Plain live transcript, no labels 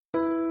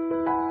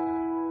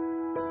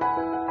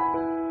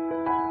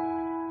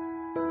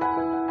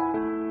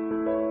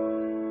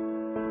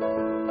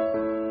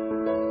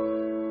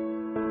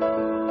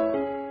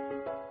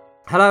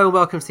Hello and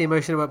welcome to the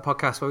Emotion at Work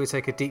podcast, where we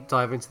take a deep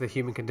dive into the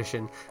human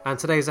condition. And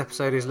today's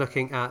episode is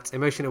looking at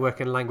emotion at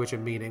work in language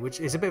and meaning, which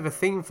is a bit of a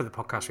theme for the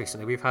podcast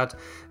recently. We've had,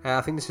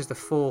 I think this is the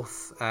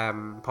fourth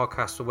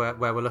podcast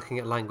where we're looking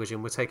at language,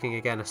 and we're taking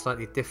again a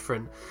slightly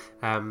different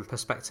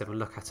perspective and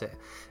look at it.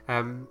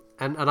 And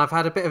I've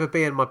had a bit of a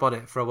bee in my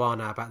bonnet for a while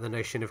now about the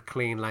notion of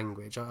clean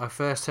language. I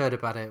first heard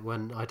about it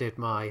when I did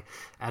my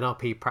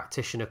NLP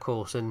practitioner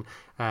course, and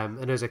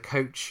as a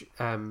coach,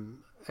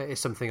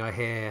 it's something I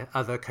hear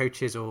other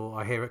coaches or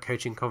I hear at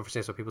coaching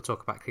conferences where people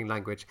talk about clean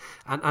language,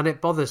 and it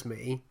bothers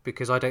me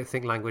because I don't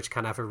think language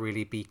can ever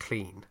really be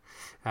clean,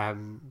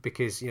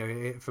 because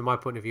from my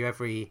point of view,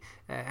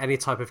 any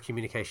type of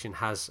communication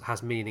has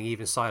meaning.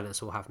 Even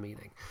silence will have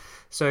meaning.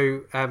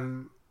 So I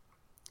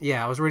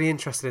was really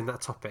interested in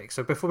that topic.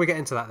 So before we get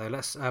into that though,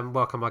 let's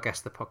welcome our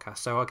guest to the podcast.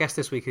 So our guest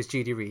this week is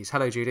Judy Rees.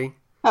 Hello, Judy.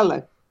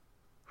 Hello.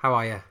 How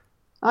are you?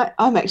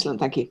 I'm excellent,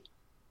 thank you.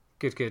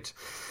 Good.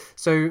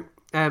 So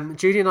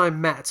Judy and I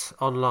met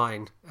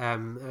online,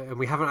 and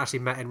we haven't actually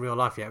met in real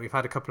life yet. We've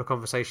had a couple of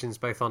conversations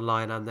both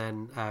online and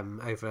then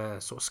over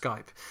sort of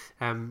Skype,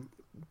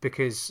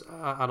 because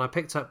I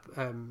picked up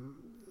a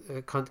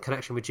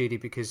connection with Judy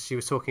because she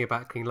was talking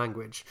about clean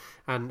language,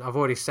 and I've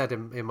already said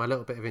in my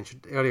little bit of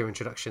earlier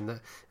introduction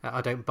that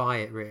I don't buy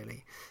it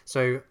really.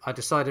 So I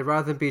decided,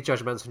 rather than be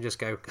judgmental and just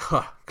go,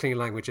 clean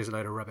language is a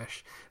load of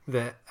rubbish,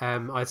 that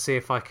I'd see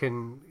if I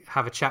can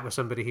have a chat with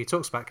somebody who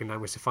talks about clean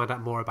language to find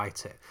out more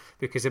about it,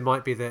 because it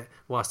might be that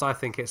whilst I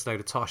think it's a load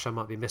of tosh, I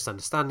might be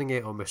misunderstanding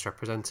it or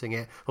misrepresenting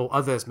it, or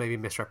others may be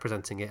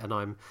misrepresenting it, and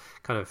I'm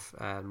kind of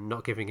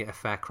not giving it a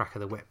fair crack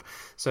of the whip.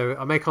 So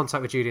I made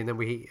contact with Judy, and then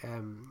we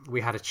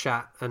had a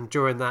chat, and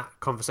during that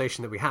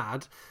conversation that we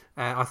had,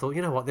 I thought,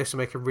 you know what, this will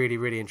make a really,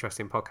 really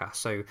interesting podcast.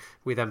 So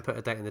we then put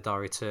a date in the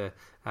diary to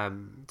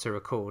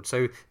record.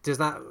 So does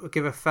that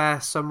give a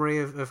fair summary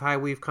of how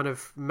we've kind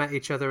of met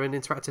each other and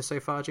interacted so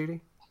far,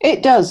 Judy?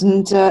 It does,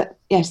 and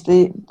yes,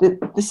 the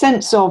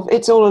sense of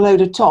it's all a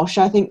load of tosh,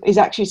 I think, is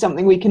actually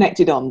something we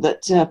connected on,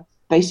 that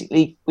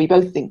basically we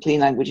both think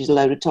clean language is a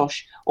load of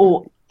tosh,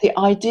 or the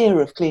idea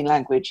of clean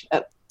language,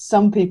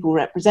 some people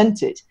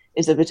represent it,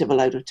 is a bit of a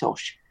load of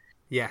tosh.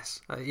 Yes,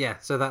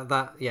 so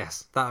that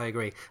I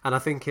agree, and I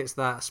think it's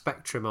that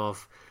spectrum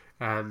of,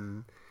 I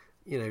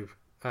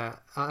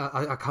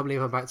can't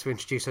believe I'm about to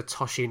introduce a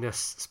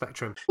toshiness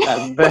spectrum,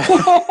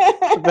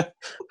 but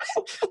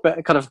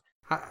kind of,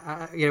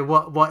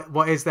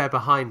 what is there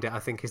behind it, I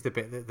think, is the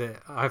bit that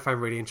I found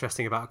really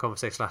interesting about our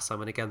conversation last time,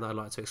 and again that I'd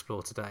like to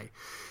explore today.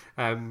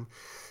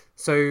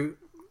 So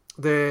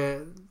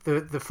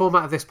the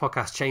format of this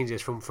podcast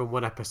changes from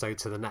one episode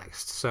to the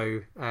next.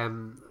 So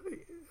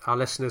our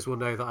listeners will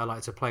know that I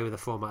like to play with the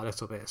format a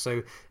little bit.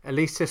 So at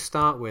least to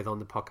start with on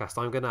the podcast,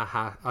 I'm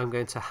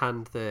going to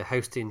hand the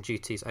hosting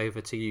duties over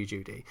to you,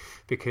 Judy,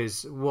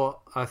 because what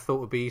I thought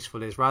would be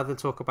useful is, rather than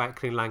talk about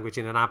clean language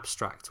in an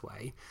abstract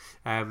way,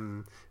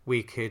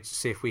 we could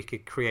see if we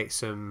could create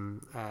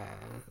some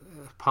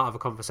part of a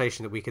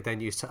conversation that we could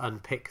then use to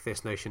unpick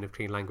this notion of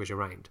clean language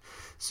around.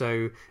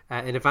 So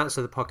in advance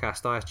of the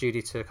podcast, I asked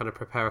Judy to kind of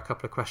prepare a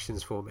couple of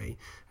questions for me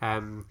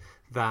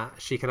that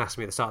she can ask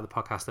me at the start of the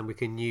podcast, and we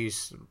can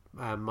use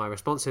my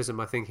responses and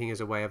my thinking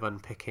as a way of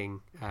unpicking,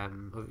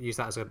 use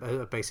that as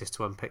a basis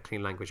to unpick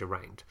clean language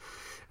around.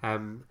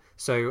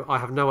 So I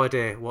have no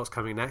idea what's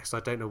coming next.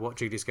 I don't know what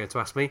Judy's going to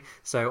ask me.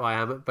 So I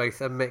am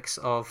both a mix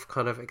of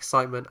kind of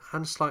excitement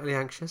and slightly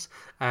anxious.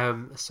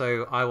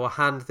 So I will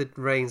hand the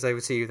reins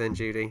over to you then,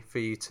 Judy, for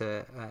you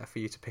to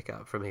pick it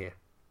up from here.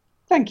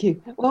 Thank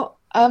you. Well,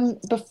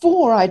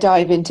 before I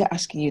dive into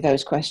asking you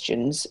those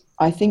questions,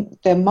 I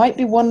think there might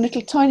be one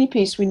little tiny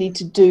piece we need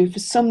to do for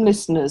some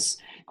listeners,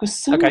 because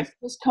some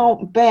listeners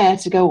can't bear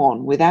to go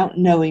on without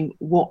knowing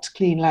what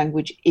clean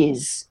language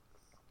is.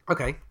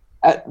 Okay.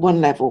 At one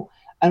level.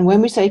 And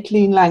when we say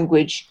clean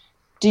language,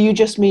 do you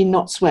just mean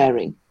not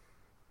swearing?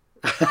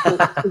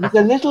 There's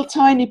a little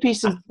tiny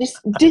piece of this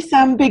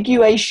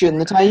disambiguation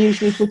that I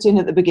usually put in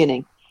at the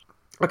beginning.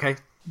 Okay.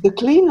 The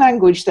clean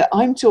language that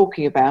I'm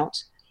talking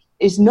about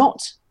is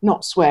not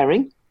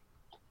swearing.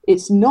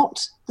 It's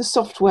not the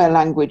software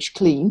language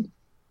clean.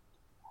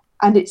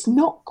 And it's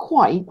not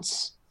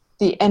quite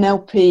the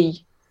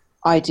NLP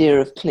idea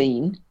of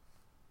clean.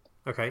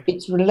 Okay.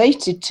 It's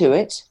related to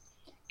it.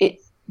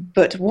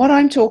 But what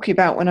I'm talking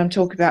about when I'm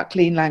talking about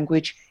clean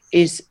language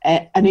is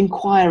an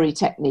inquiry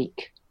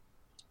technique.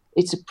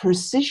 It's a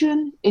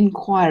precision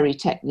inquiry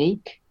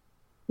technique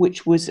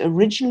which was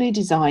originally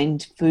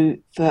designed for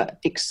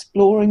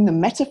exploring the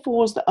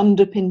metaphors that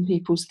underpin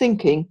people's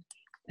thinking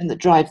and that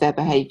drive their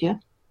behavior.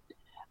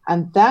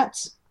 And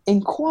that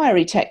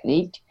inquiry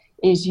technique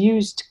is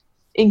used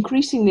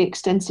increasingly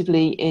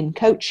extensively in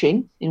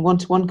coaching, in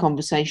one-to-one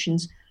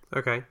conversations.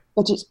 Okay.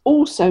 But it's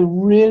also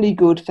really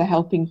good for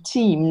helping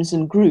teams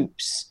and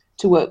groups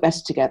to work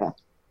better together.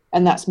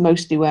 And that's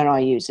mostly where I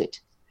use it.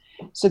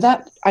 So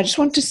that I just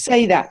want to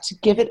say that to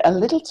give it a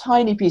little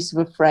tiny piece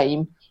of a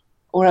frame,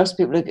 or else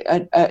people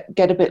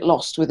get a bit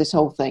lost with this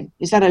whole thing.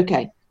 Is that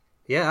okay?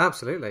 Yeah,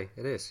 absolutely.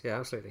 It is. Yeah,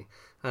 absolutely.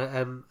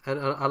 And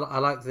I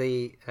like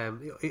the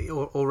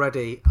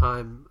already.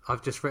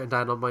 I've just written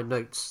down on my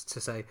notes to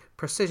say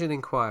precision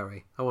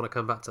inquiry. I want to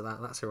come back to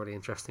that. That's a really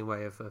interesting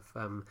way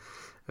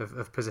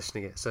of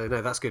positioning it. So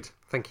no, that's good.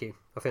 Thank you.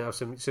 I think that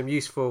was some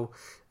useful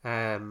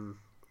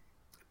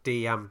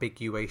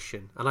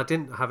de-ambiguation. And I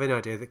didn't have any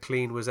idea that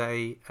Clean was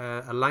a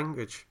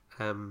language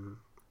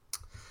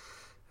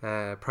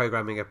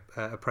programming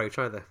approach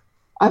either.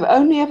 I've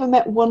only ever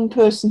met one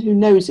person who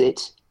knows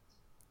it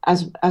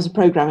as a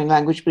programming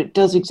language, but it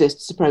does exist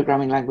as a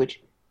programming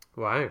language.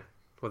 Wow.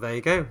 Well, there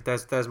you go.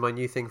 There's my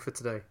new thing for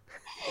today.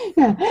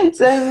 Yeah.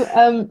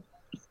 So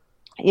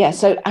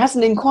so as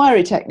an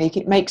inquiry technique,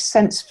 it makes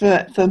sense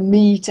for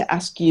me to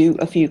ask you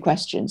a few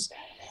questions.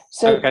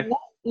 So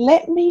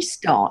let me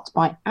start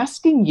by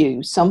asking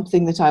you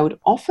something that I would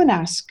often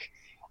ask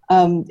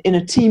in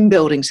a team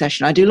building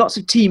session. I do lots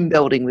of team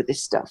building with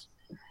this stuff.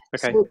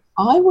 Okay. So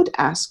I would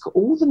ask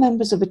all the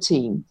members of a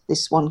team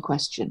this one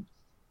question.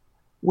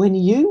 When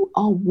you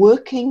are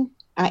working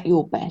at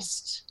your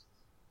best,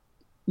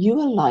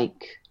 you are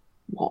like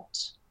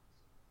what?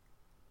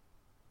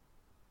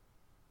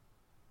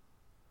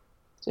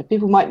 So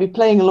people might be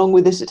playing along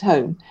with this at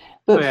home.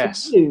 But for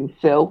you,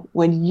 Phil,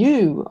 when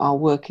you are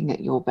working at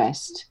your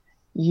best,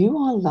 you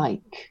are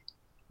like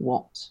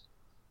what?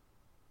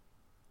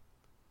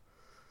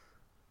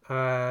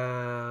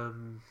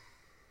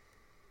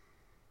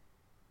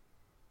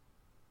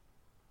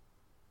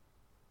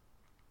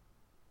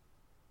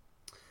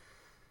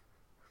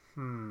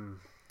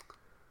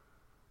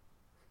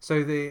 So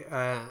if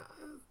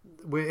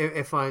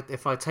I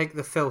take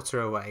the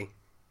filter away,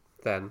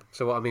 then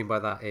so what I mean by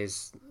that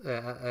is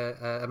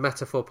a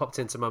metaphor popped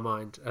into my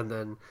mind, and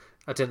then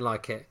I didn't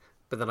like it,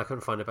 but then I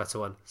couldn't find a better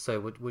one, so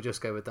we'll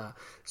just go with that.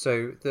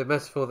 So the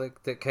metaphor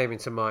that came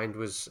into mind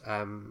was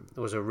a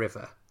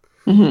river.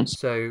 Mm-hmm.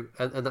 So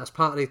and that's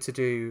partly to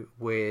do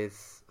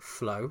with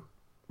flow.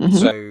 Mm-hmm.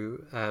 So,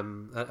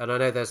 and I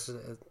know there's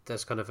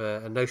kind of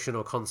a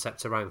notional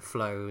concept around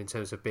flow in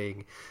terms of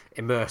being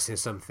immersed in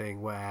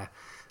something where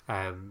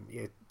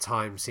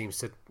time seems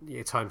to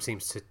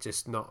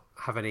just not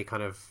have any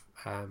kind of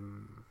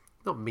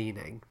not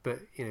meaning, but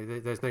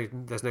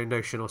there's no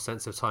notional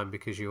sense of time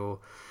because you're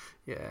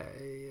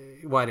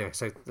well anyway.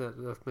 So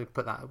let me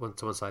put that one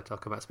to one side. I'll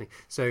come back to me.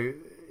 So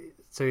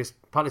it's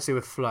partly to do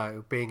with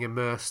flow, being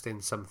immersed in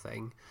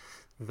something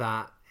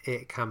that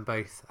it can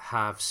both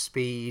have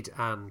speed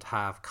and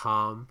have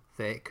calm,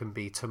 that it can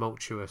be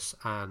tumultuous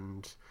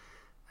and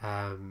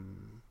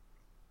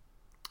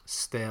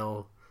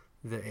still,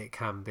 that it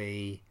can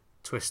be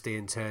twisty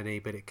and turny,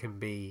 but it can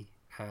be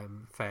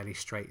fairly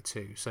straight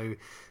too. So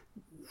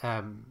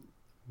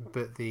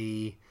but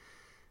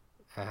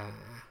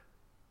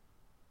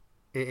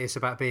it's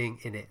about being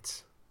in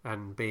it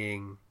and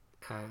being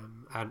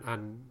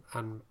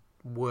and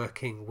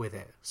working with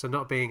it. So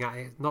not being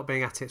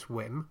at its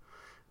whim,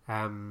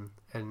 and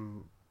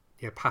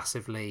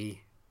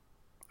passively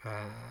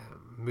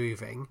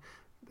moving.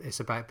 It's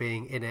about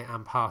being in it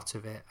and part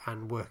of it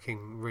and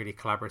working really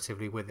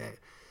collaboratively with it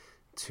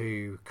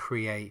to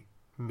create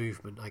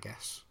movement, I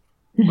guess.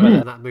 Mm-hmm. Well,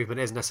 and that movement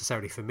isn't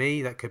necessarily for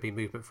me, that could be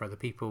movement for other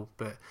people,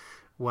 but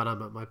when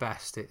I'm at my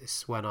best,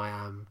 it's when I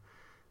am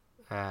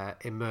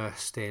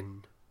immersed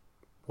in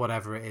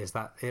whatever it is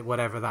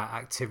whatever that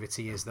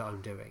activity is that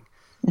I'm doing.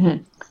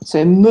 Mm-hmm. So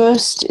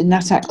immersed in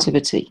that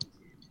activity.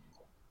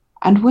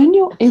 And when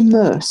you're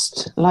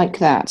immersed like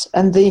that,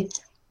 and the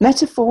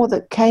metaphor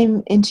that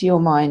came into your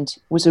mind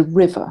was a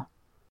river,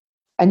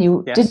 and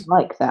you didn't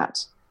like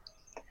that.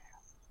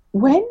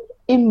 When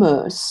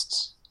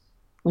immersed,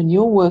 when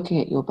you're working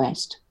at your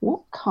best,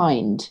 what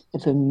kind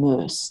of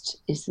immersed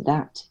is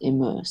that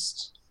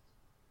immersed?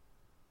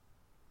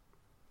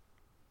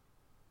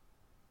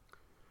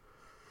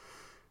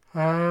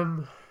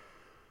 What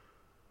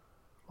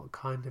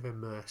kind of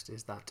immersed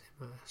is that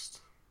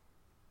immersed?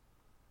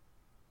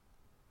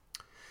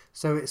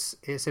 So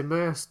it's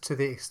immersed to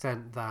the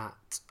extent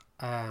that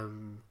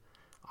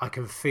I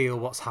can feel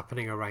what's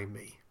happening around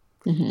me.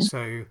 Mm-hmm.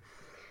 So,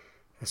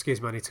 excuse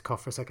me, I need to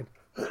cough for a second.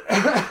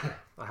 I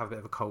have a bit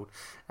of a cold.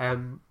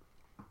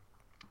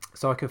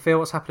 So I can feel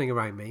what's happening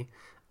around me,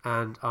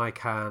 and I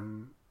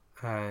can,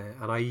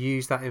 and I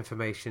use that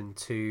information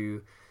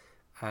to,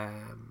 I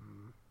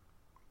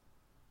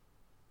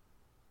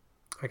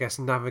guess,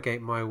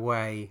 navigate my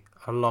way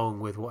along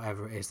with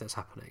whatever it is that's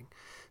happening.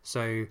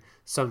 So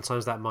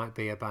sometimes that might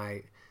be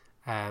about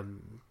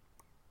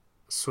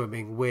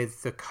swimming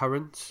with the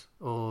current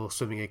or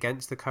swimming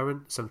against the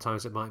current.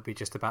 Sometimes it might be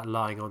just about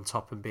lying on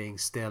top and being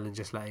still and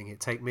just letting it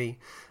take me.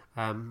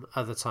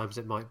 Other times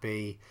it might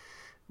be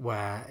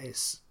where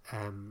it's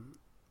kind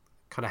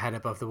of head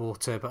above the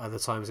water, but other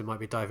times it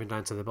might be diving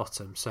down to the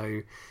bottom.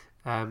 So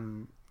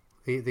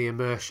the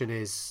immersion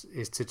is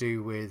to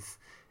do with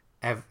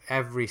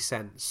every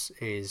sense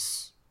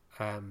is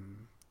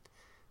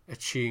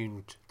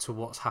attuned to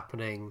what's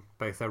happening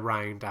both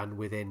around and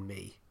within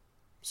me.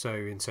 So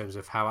in terms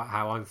of how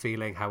I'm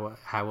feeling, how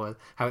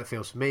it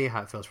feels for me,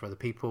 how it feels for other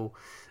people,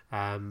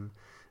 but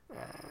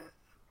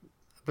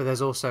but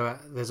there's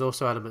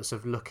also elements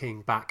of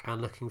looking back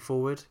and looking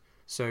forward.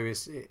 So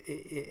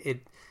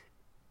it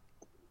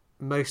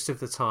most of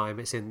the time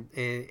it's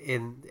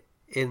in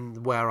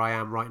where I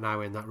am right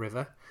now in that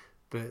river,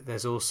 but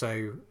there's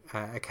also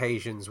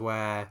occasions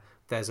where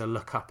there's a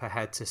look up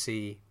ahead to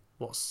see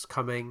what's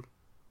coming,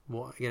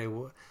 what's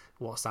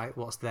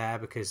there,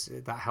 because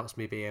that helps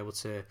me be able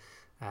to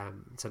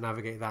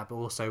navigate that. But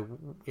also,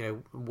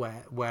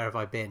 where have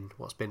I been,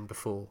 what's been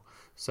before,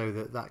 so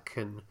that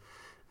can,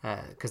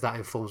 because that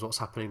informs what's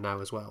happening now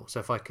as well. So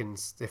if I can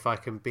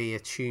be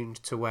attuned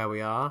to where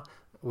we are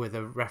with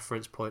a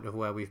reference point of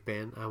where we've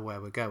been and where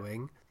we're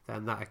going,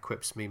 then that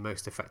equips me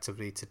most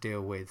effectively to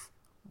deal with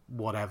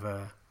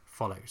whatever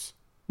follows.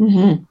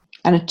 Mm-hmm.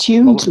 And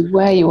attuned to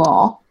where you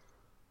are.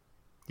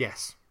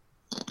 Yes.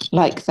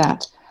 Like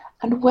that.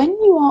 And when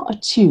you are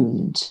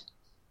attuned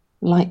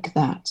like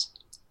that,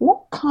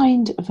 what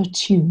kind of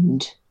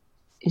attuned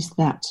is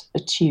that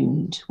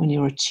attuned, when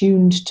you're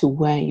attuned to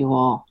where you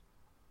are?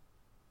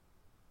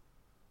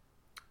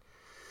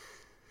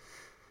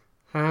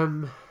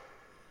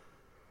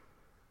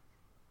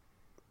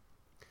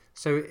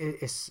 So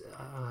it's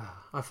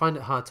I find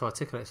it hard to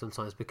articulate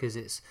sometimes, because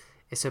it's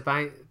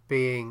about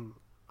being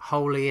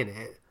wholly in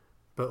it,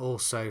 but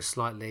also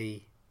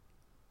slightly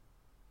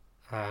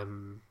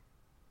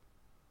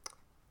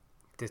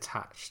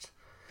detached.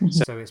 Mm-hmm.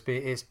 So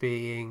it's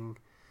being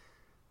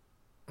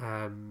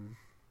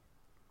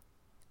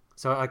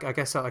so I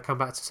guess I come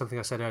back to something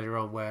I said earlier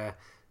on, where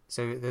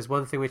so there's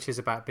one thing which is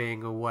about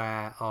being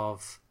aware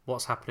of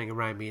what's happening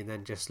around me and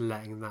then just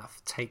letting that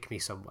take me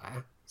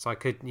somewhere. So I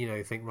could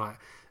think, right,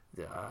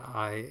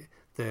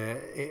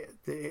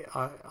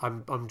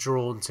 I'm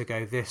drawn to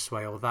go this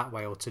way or that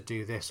way, or to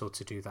do this or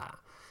to do that.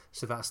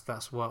 So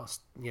that's what's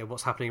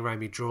happening around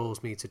me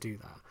draws me to do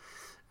that.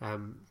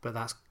 But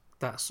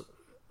that's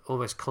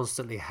almost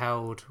constantly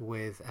held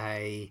with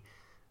a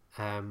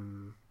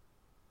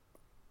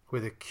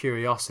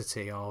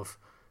curiosity of,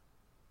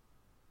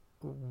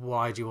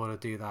 why do you want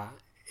to do that?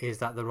 Is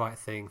that the right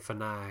thing for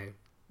now?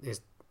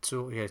 Is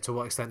to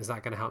what extent is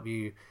that going to help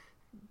you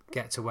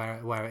get to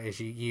where it is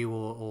you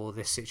or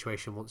this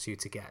situation wants you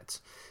to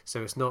get?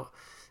 So for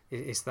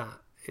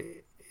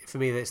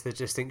me, it's the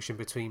distinction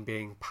between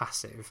being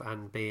passive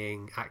and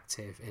being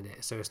active in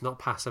it. So it's not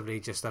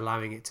passively just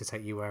allowing it to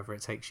take you wherever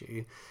it takes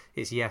you.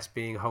 It's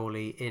being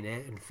wholly in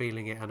it and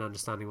feeling it and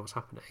understanding what's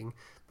happening,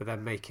 but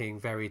then making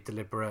very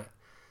deliberate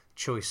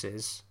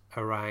choices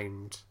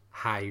around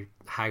how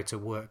to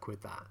work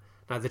with that.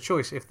 Now, the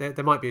choice, if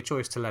there might be a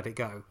choice to let it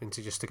go and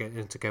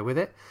to go with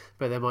it,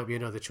 but there might be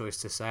another choice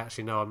to say,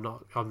 actually,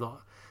 no,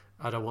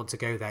 I don't want to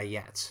go there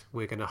yet.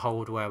 We're going to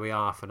hold where we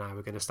are for now.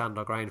 We're going to stand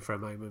our ground for a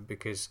moment,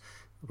 because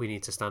we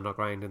need to stand our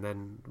ground, and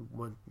then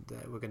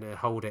we're going to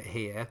hold it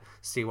here,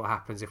 see what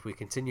happens if we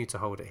continue to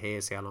hold it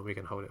here, see how long we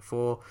can hold it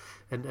for,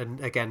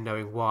 and again,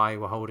 knowing why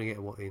we're holding it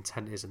and what the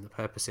intent is and the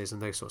purpose is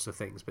and those sorts of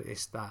things. But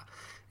it's that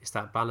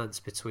balance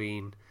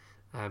between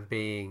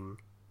being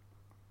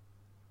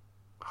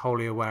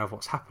wholly aware of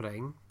what's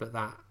happening, but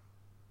that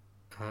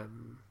I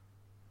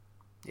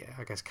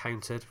guess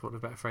countered, for want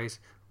of a better phrase,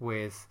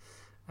 with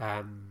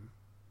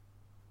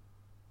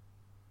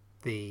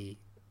the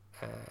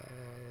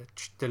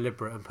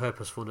deliberate and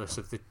purposefulness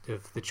of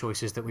the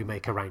choices that we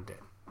make around it.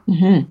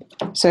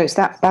 Mm-hmm. So it's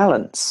that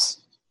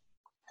balance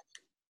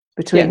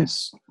between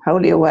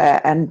wholly aware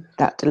and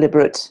that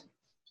deliberate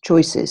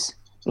choices,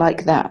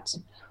 like that.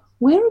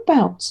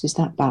 Whereabouts is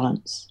that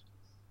balance?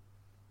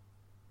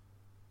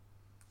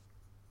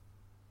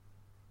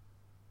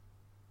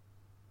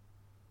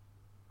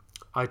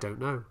 I don't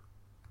know.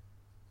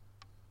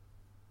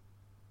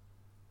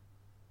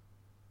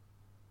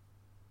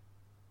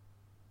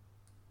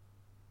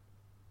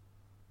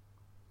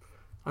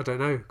 I don't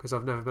know, because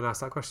I've never been asked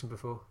that question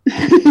before.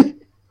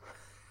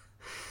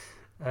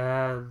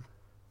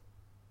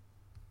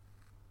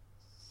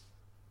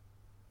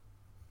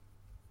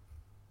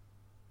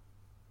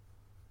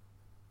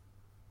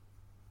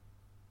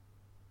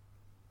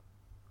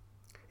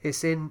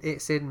 It's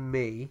in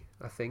me,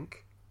 I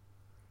think,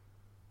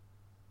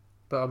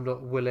 but I'm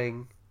not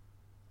willing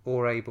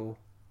or able,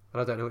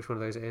 and I don't know which one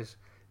of those it is,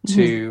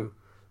 to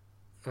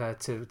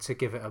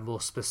give it a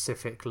more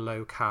specific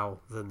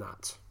locale than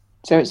that.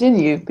 So it's in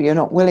you, but you're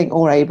not willing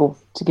or able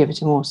to give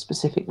it a more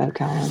specific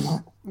locale than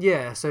that.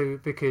 Yeah, so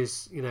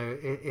because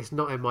it's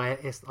not in my,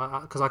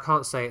 because I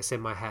can't say it's in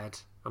my head,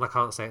 and I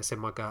can't say it's in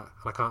my gut,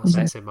 and I can't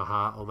say it's in my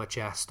heart or my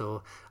chest,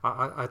 or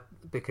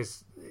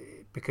because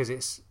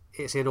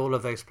it's in all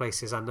of those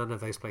places and none of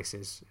those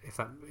places,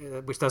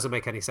 which doesn't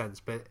make any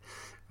sense, but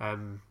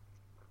and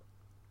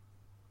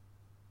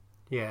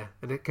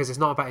because it's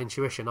not about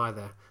intuition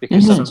either,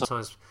 because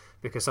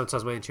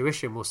sometimes my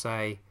intuition will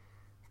say,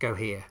 go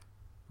here.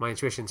 My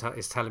intuition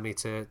is telling me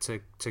to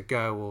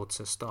go or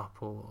to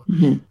stop, or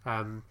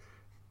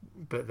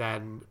but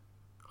then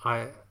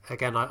I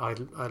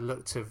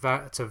look to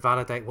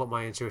validate what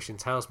my intuition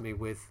tells me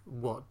with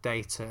what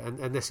data,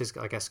 and this is,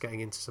 I guess, getting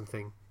into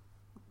something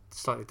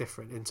slightly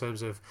different in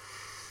terms of,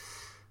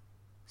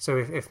 So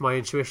if my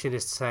intuition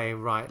is to say,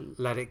 right,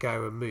 let it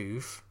go and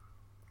move,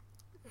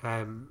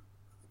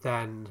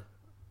 then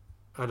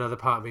another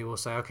part of me will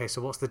say, okay, so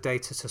what's the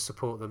data to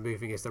support that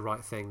moving is the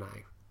right thing now?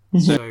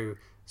 Mm-hmm.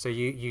 So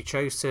you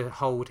chose to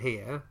hold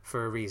here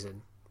for a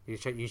reason. You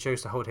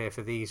chose to hold here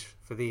for these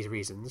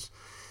reasons.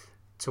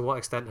 To what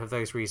extent have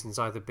those reasons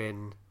either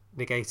been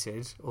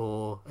negated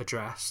or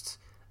addressed,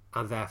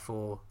 and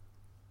therefore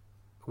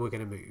we're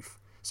going to move?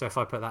 So if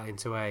I put that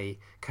into a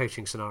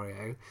coaching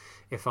scenario,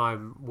 if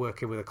I'm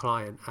working with a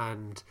client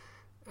and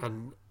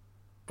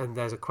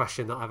there's a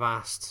question that I've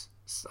asked,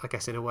 I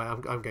guess in a way,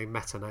 I'm going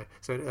meta now.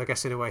 So I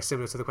guess in a way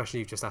similar to the question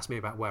you've just asked me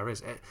about where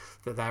is it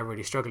that they're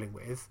really struggling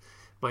with,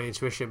 my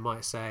intuition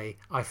might say,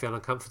 I feel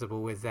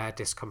uncomfortable with their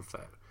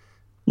discomfort.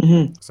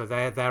 Mm-hmm. So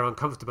they're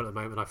uncomfortable at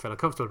the moment. I feel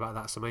uncomfortable about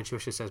that. So my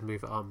intuition says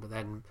move it on. But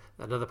then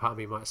another part of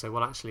me might say,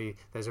 well, actually,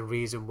 there's a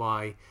reason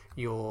why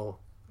you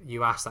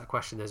asked that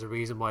question. There's a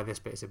reason why this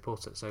bit is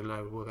important. So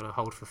no, we're going to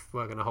hold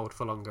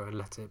for longer and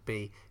let it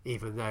be,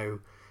 even though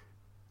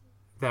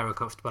they're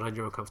uncomfortable and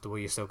you're uncomfortable.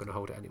 You're still going to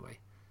hold it anyway.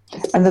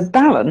 And the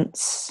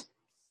balance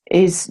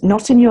is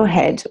not in your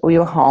head or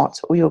your heart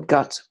or your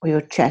gut or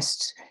your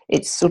chest.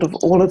 It's sort of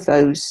all of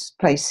those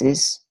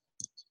places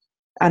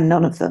and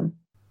none of them.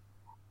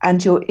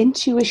 And your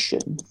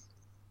intuition,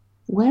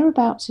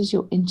 whereabouts is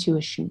your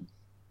intuition?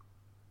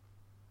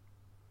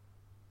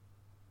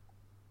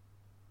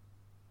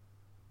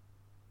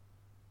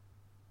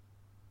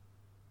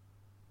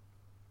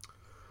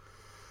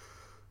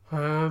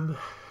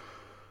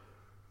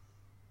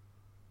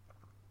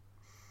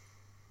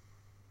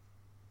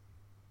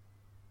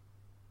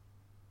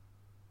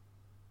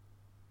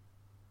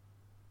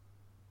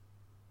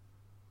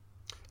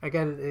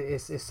 Again,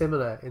 it's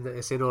similar in that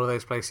it's in all of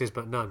those places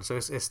but none. So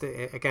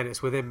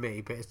it's within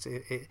me, but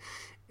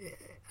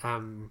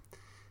and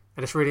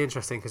it's really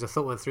interesting because the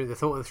thought went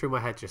through my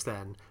head just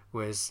then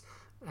was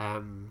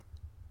I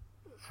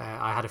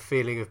had a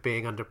feeling of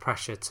being under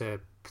pressure to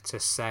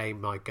say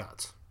my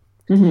gut.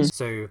 Mm-hmm.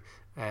 So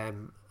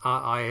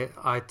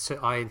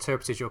I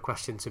interpreted your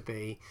question to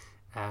be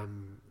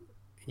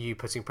you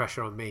putting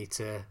pressure on me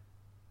to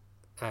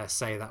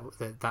say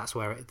that's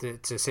where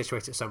to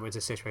situate it somewhere,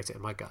 to situate it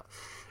in my gut.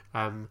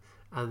 And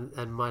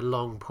my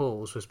long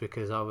pause was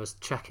because I was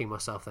checking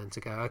myself then to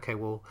go, okay,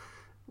 well,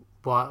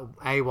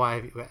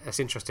 why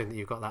it's interesting that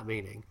you've got that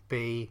meaning.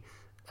 B,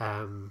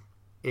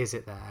 is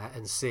it there?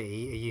 And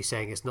C, are you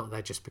saying it's not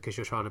there just because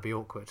you're trying to be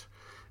awkward?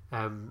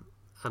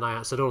 And I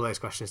answered all those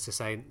questions to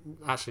say,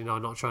 actually, no,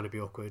 I'm not trying to be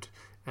awkward.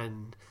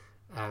 And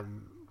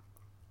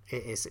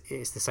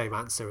it's the same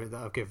answer that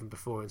I've given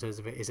before in terms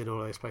of it is in all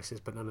those places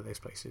but none of those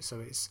places. So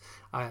it's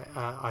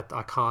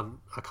I can't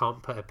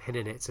put a pin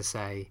in it to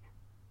say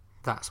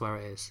that's where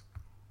it is.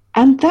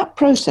 And that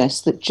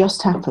process that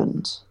just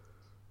happened,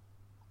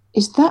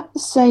 is that the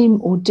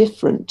same or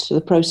different to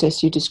the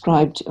process you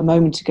described a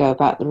moment ago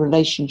about the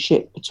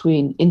relationship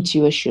between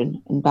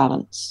intuition and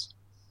balance?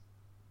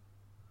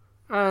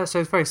 So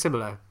it's very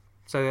similar.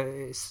 So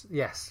it's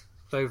yes.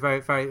 So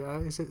very very.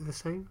 Is it the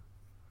same?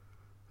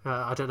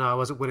 I don't know. I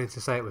wasn't willing to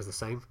say it was the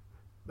same.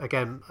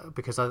 Again,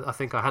 because I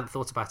think I hadn't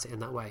thought about it in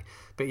that way.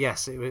 But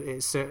yes,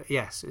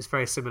 it's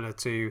very similar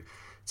to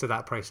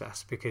that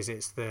process because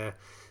it's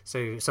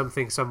so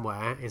something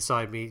somewhere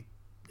inside me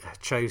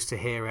chose to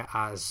hear it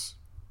as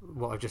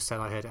what I just said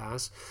I heard it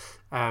as,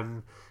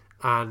 and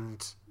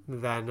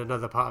then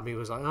another part of me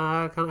was like,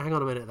 hang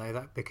on a minute though,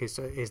 that because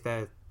is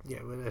there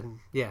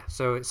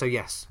so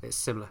yes, it's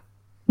similar.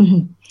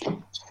 Mm-hmm.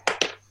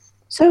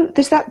 So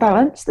there's that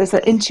balance, there's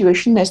that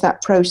intuition, there's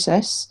that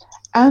process,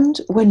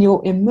 and when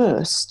you're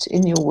immersed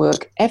in your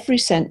work, every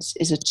sense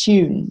is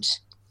attuned,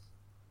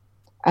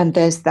 and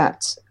there's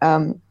that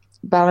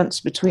balance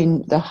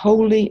between the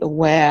wholly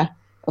aware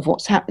of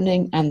what's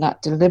happening and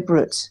that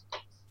deliberate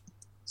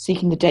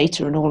seeking the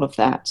data and all of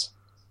that.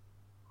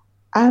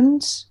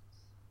 And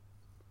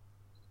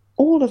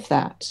all of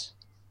that,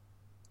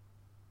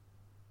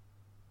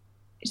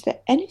 is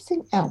there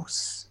anything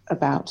else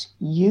about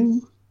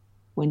you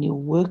when you're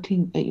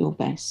working at your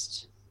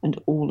best and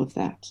all of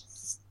that?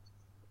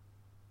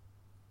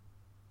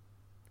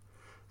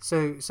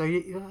 So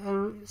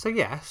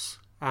yes,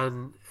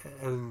 and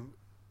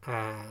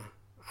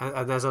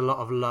there's a lot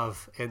of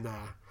love in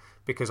there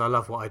because I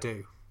love what I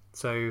do.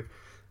 So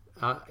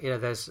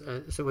there's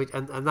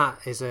and that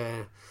is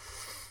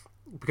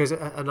because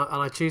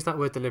I choose that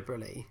word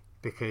deliberately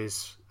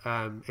because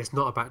it's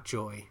not about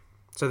joy.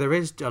 So there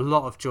is a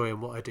lot of joy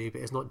in what I do,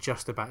 but it's not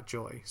just about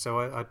joy.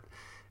 So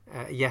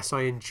yes,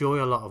 I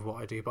enjoy a lot of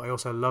what I do, but I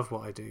also love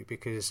what I do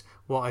because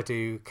what I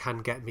do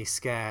can get me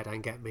scared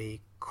and get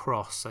me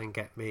cross and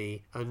get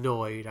me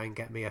annoyed and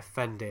get me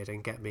offended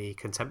and get me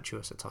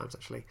contemptuous at times,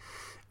 actually.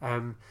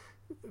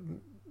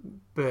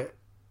 But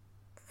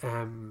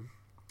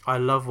I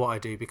love what I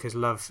do because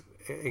love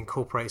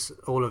incorporates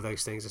all of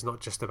those things. It's not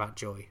just about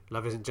joy.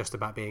 Love isn't just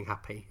about being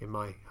happy, in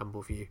my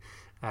humble view.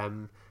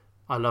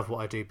 I love what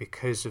I do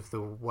because of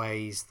the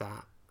ways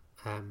that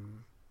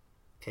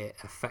it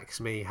affects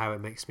me, how it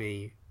makes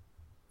me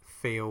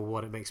feel,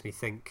 what it makes me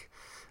think,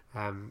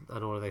 and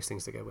all of those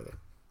things that go with it.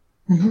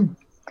 Mm-hmm.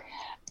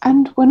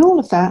 And when all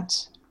of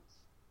that,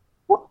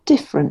 what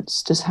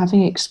difference does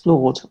having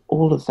explored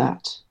all of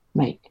that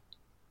make?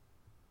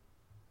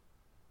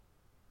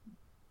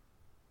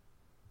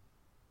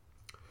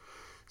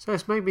 So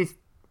it's made me.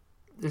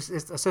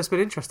 It's been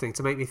interesting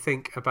to make me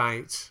think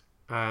about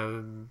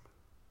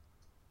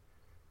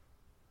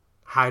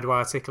how do I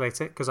articulate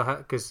it, because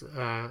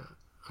I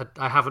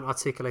haven't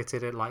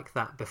articulated it like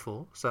that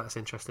before, so that's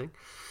interesting.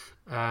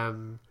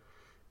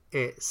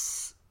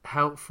 It's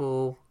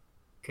helpful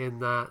in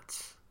that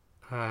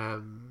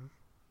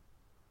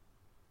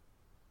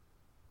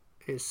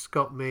it's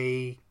got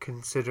me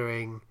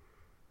considering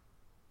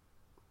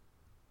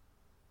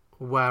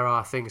where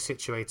are things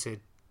situated.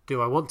 Do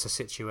I want to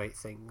situate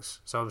things?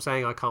 So I'm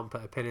saying I can't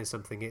put a pin in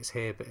something, it's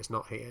here but it's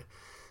not here.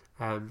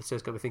 So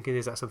it's got me thinking,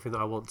 is that something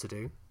that I want to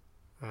do?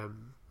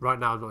 Right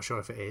now I'm not sure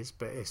if it is,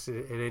 but it's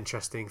an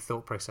interesting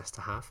thought process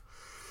to have.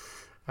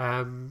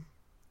 And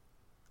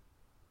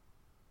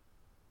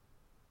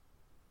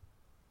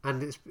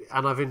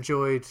I've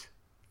enjoyed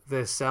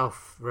the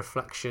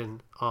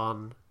self-reflection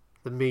on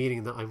the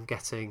meaning that I'm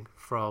getting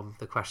from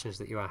the questions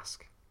that you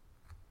ask.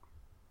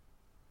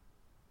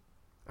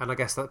 And I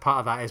guess that part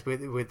of that is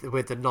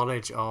with the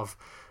knowledge of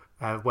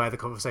where the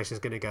conversation is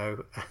going to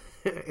go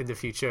in the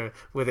future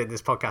within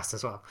this podcast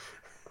as well.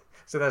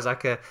 So there's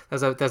like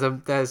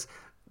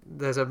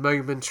there's a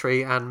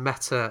momentary and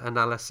meta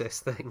analysis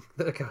thing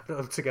that are going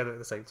on together at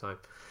the same time.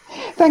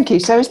 Thank you.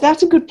 So is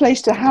that a good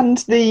place to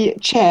hand the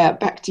chair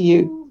back to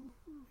you?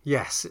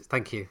 Yes,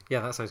 thank you. Yeah,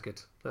 that sounds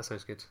good.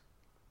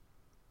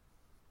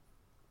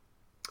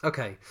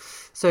 Okay,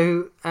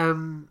 so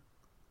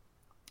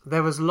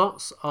there was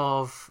lots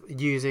of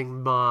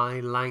using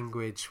my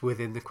language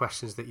within the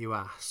questions that you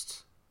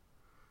asked.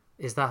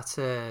 Is that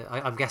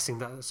I'm guessing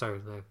that? Sorry,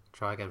 no.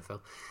 Try again,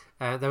 Phil.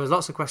 There was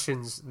lots of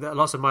questions,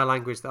 lots of my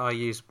language that I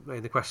use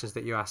in the questions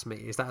that you asked me.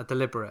 Is that a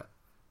deliberate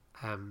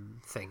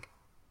thing?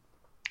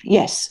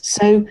 Yes.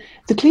 So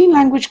the clean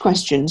language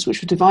questions,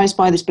 which were devised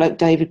by this bloke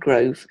David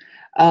Grove,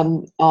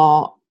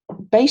 are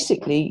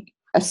basically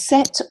a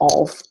set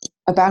of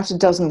about a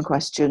dozen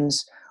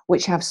questions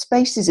which have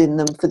spaces in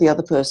them for the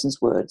other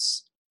person's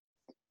words.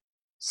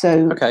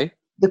 So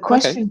the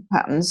question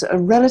patterns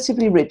are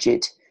relatively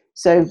rigid.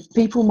 So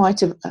people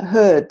might have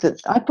heard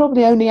that I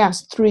probably only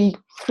asked three,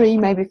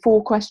 maybe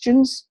four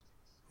questions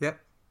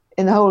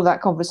in the whole of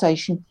that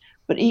conversation.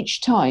 But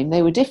each time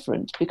they were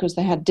different because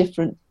they had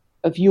different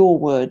of your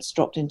words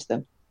dropped into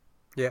them.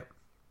 Yeah.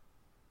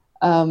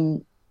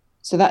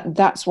 So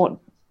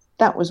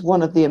that was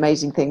one of the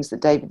amazing things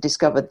that David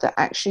discovered, that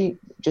actually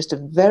just a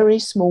very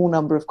small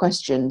number of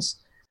questions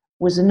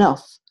was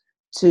enough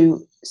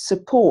to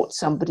support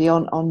somebody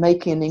on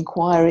making an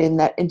inquiry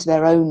into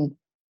their own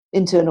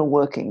internal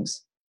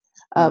workings.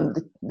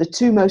 The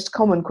two most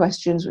common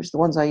questions, which are the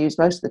ones I use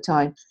most of the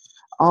time,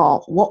 are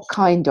what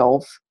kind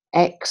of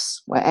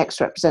X, where X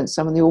represents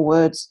some of your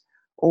words,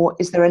 or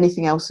is there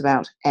anything else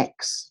about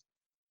X?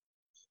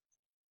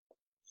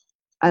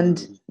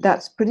 And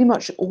that's pretty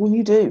much all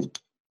you do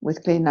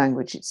with clean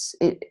language.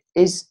 It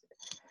is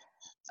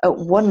at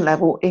one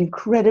level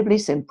incredibly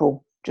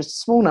simple, just a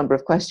small number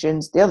of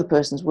questions, the other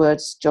person's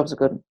words, jobs are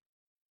good.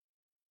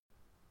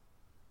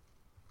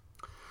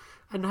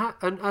 And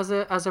as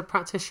a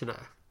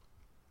practitioner,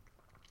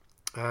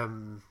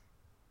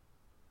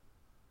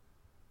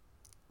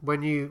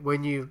 when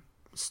you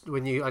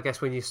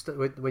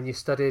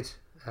studied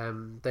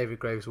David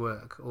Grove's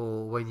work,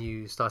 or when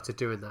you started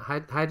doing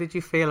that, how did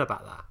you feel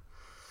about that?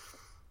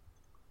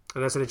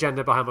 And there's an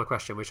agenda behind my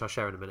question, which I'll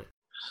share in a minute.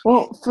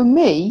 Well, for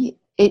me,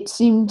 it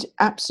seemed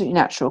absolutely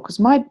natural because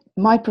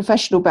my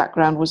professional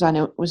background was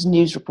a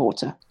news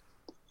reporter.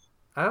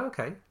 Oh,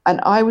 okay. And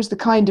I was the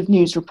kind of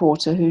news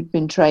reporter who'd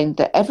been trained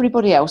that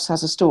everybody else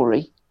has a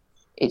story.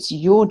 It's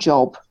your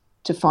job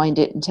to find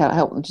it and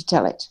help them to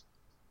tell it.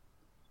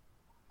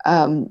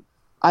 I'm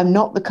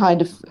not the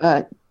kind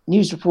of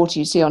news reporter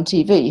you see on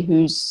TV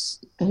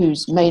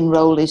whose main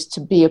role is to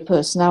be a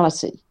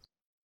personality.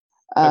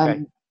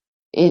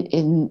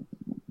 In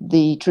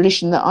the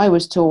tradition that I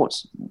was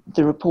taught,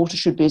 the reporter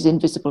should be as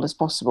invisible as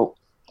possible.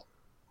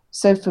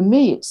 So for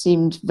me, it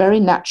seemed very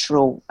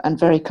natural and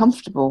very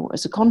comfortable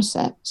as a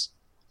concept,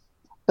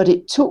 but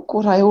it took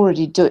what I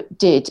already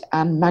did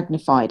and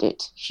magnified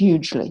it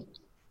hugely.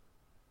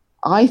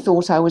 I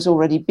thought I was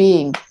already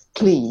being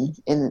clean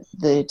in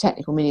the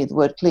technical meaning of the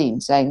word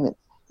clean, saying that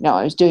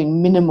I was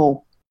doing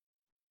minimal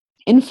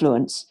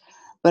influence,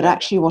 but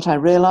actually what I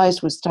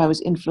realized was that I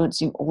was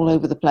influencing all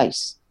over the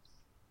place.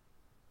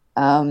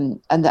 And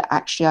that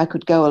actually I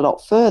could go a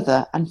lot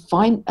further and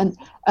find, and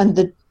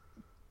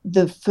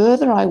the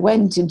further I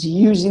went into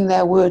using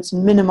their words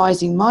and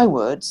minimizing my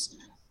words,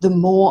 the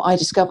more I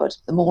discovered,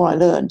 the more I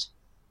learned.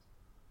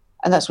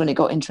 And that's when it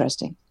got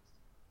interesting.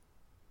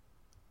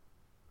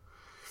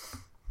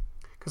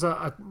 Because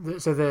I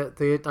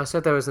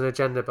said there was an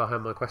agenda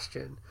behind my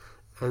question,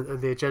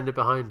 and the agenda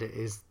behind it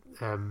is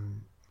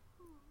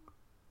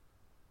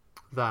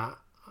that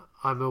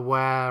I'm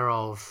aware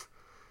of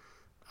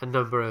a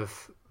number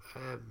of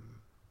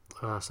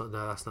that's not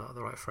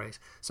the right phrase.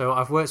 So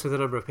I've worked with a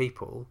number of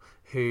people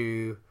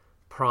who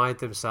pride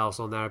themselves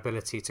on their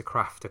ability to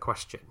craft a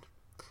question.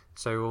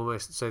 So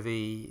almost, so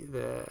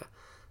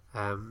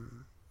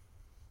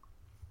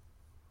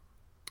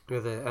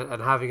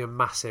and having a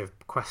massive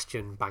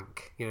question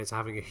bank, to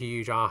having a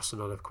huge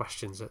arsenal of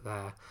questions at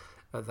their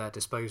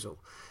disposal.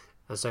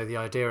 And so the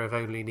idea of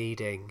only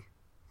needing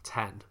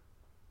 10,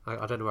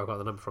 I don't know where I got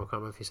the number from, I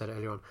can't remember if you said it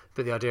earlier on,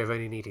 but the idea of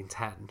only needing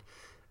 10,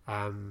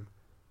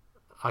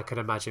 I could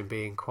imagine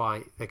being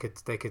they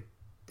could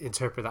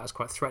interpret that as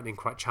quite threatening,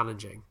 quite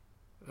challenging,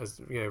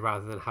 as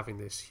rather than having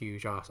this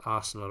huge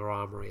arsenal or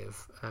armory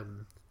of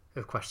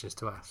questions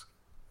to ask.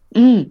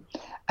 And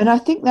I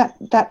think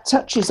that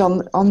touches on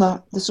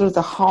the sort of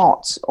the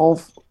heart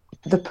of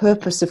the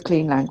purpose of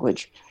clean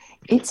language.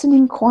 It's an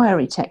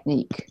inquiry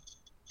technique,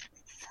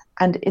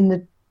 and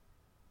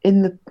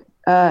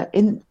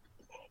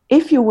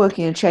if you're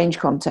working in a change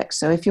context,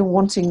 so if you're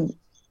wanting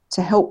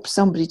to help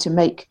somebody to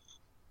make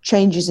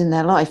changes in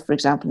their life, for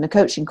example, in a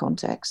coaching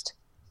context,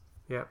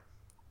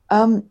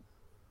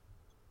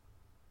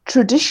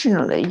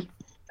 traditionally,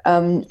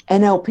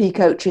 NLP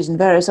coaches and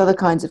various other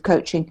kinds of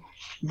coaching,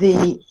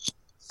 the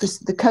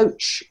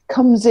coach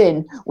comes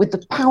in with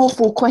the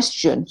powerful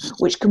question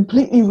which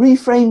completely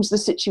reframes the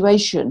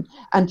situation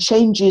and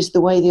changes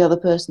the way the other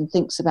person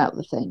thinks about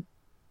the thing.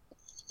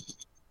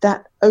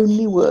 That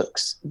only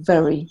works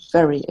very,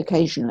 very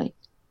occasionally.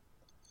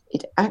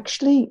 It's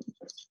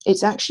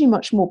actually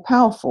much more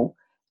powerful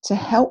to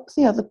help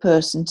the other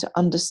person to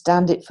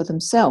understand it for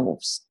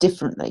themselves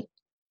differently,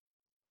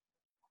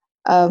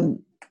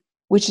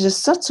 which is a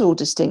subtle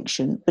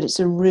distinction, but it's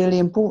a really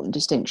important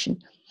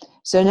distinction.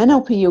 So in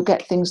NLP, you'll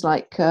get things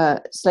like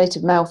slate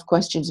of mouth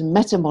questions and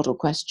meta model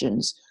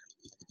questions,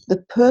 the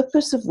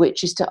purpose of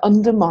which is to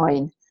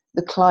undermine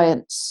the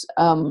client's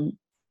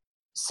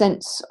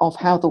sense of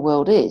how the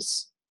world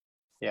is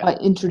by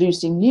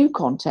introducing new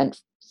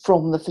content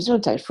from the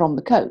facilitator, from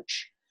the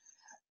coach.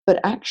 But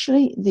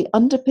actually, the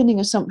underpinning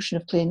assumption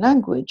of clean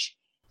language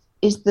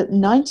is that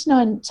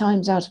 99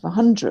 times out of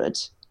 100,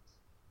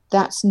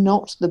 that's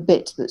not the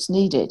bit that's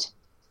needed.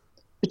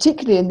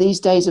 Particularly in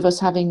these days of us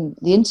having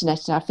the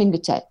internet at our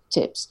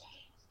fingertips,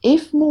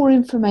 if more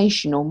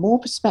information or more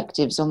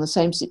perspectives on the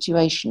same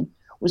situation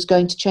was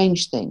going to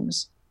change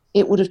things,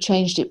 it would have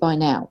changed it by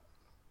now.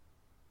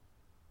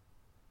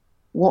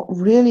 What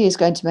really is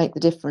going to make the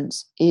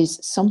difference is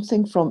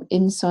something from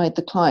inside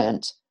the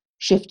client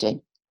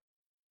shifting.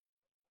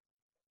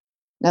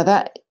 Now,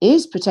 that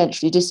is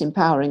potentially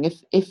disempowering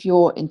if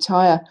your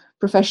entire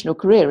professional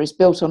career is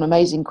built on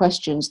amazing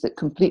questions that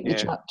completely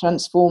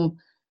transform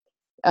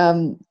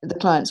the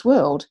client's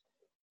world.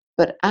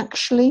 But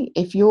actually,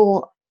 if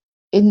you're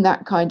in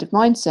that kind of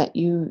mindset,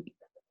 you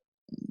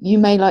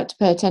may like to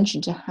pay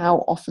attention to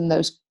how often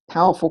those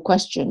powerful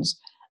questions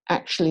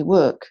actually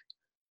work,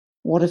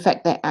 what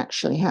effect they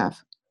actually have,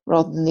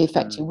 rather than the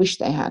effect you wish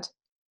they had.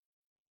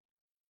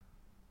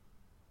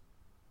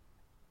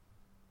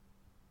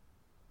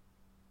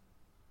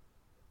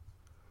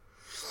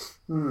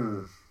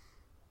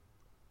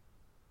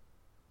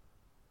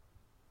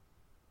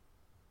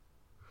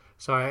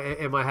 So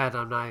in my head,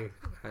 I'm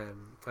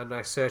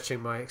now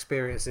searching my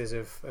experiences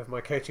of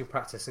my coaching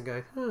practice and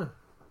going,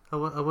 I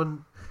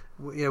wouldn't,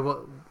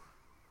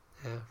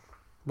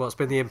 what's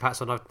been the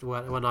impact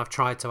when I've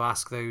tried to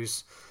ask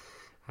those,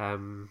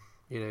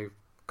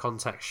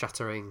 context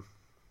shattering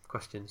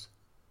questions.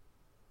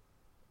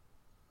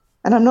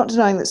 And I'm not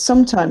denying that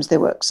sometimes they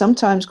work.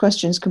 Sometimes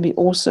questions can be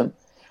awesome.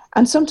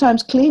 And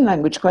sometimes clean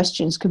language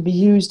questions can be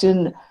used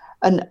in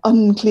an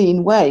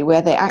unclean way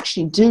where they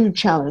actually do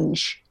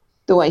challenge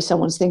the way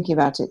someone's thinking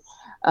about it.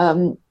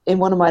 In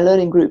one of my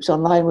learning groups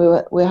online,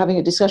 we're having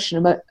a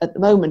discussion at the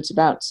moment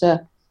about, so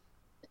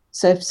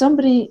if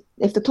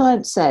the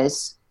client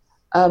says,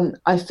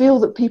 I feel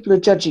that people are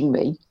judging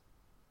me,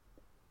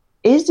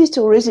 is it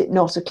or is it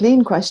not a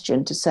clean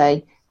question to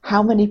say,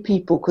 how many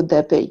people could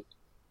there be?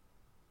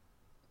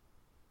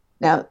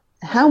 Now,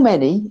 how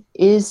many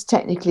is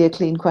technically a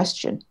clean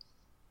question.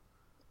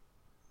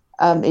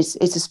 It's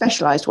a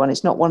specialized one.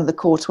 It's not one of the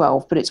core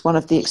 12, but it's one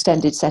of the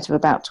extended set of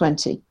about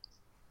 20.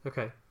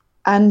 Okay.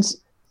 And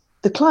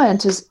the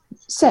client has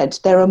said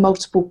there are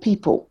multiple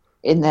people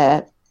in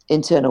their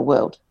internal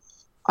world.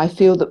 I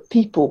feel that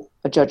people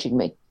are judging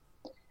me.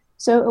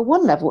 So at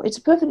one level, it's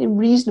a perfectly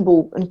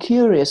reasonable and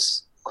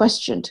curious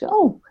question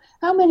to,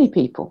 how many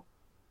people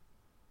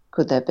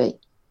could there be?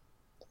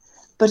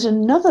 But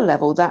another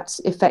level, that's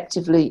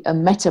effectively a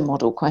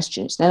meta-model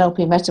question. It's an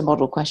NLP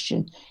meta-model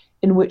question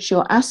in which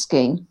you're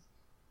asking,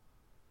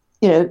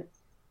 do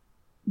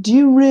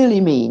you really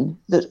mean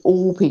that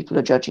all people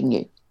are judging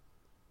you?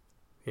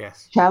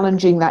 Yes.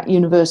 Challenging that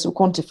universal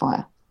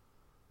quantifier.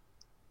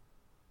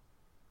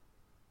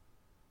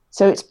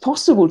 So it's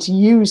possible to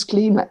use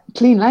clean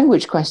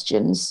language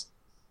questions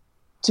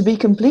to be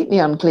completely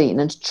unclean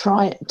and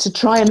to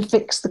try and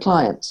fix the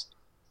client.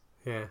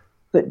 Yeah.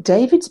 But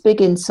David's big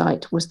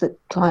insight was that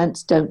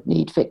clients don't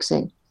need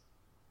fixing.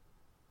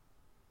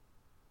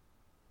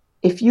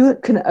 if you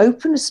can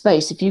open a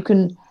space, if you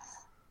can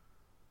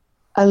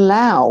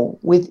allow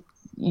with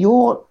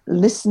your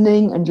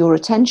listening and your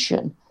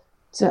attention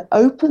to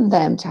open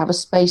them to have a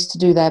space to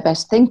do their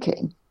best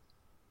thinking,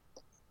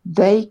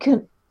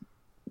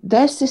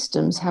 their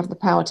systems have the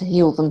power to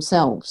heal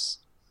themselves.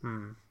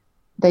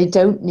 They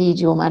don't need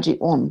your magic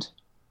wand.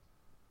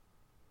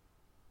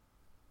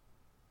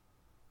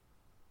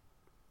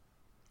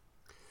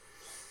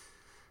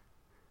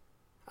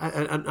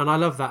 And I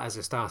love that as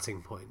a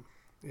starting point.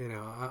 You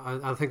know,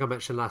 I think I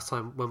mentioned last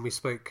time when we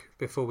spoke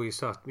before we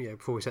set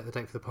the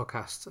date for the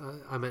podcast,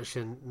 I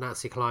mentioned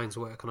Nancy Kline's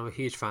work, and I'm a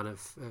huge fan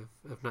of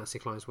Nancy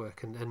Kline's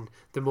work. And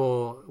the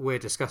more we're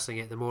discussing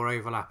it, the more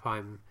overlap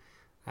I'm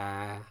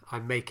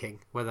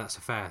making. Whether that's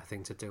a fair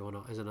thing to do or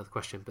not is another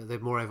question. But the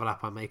more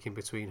overlap I'm making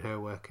between her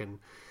work and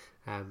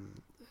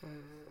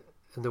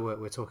the work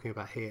we're talking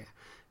about here,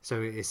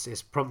 so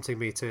it's prompting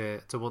me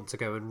to want to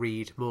go and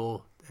read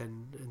more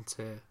and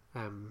to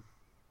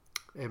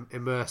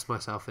immerse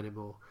myself in it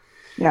more.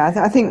 Yeah,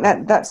 I think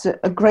that's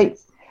a great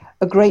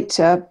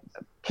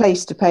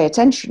place to pay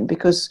attention,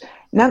 because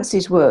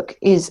Nancy's work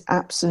is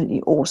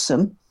absolutely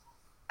awesome,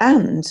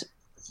 and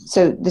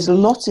so there's a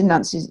lot in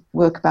Nancy's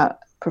work about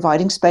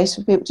providing space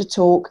for people to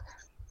talk.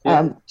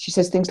 She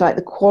says things like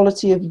the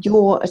quality of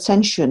your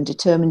attention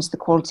determines the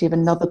quality of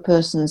another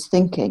person's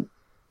thinking.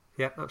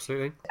 Yeah,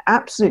 absolutely.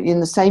 Absolutely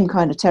in the same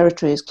kind of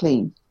territory as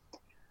Kleen.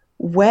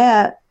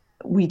 Where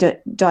we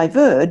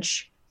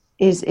diverge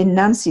is in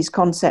Nancy's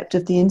concept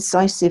of the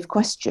incisive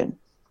question.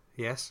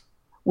 Yes.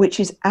 Which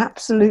is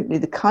absolutely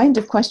the kind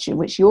of question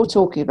which you're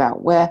talking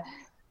about, where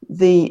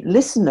the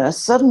listener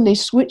suddenly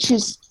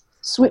switches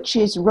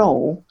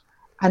role,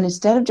 and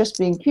instead of just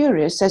being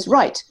curious, says,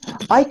 right,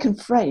 I can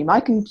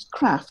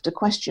craft a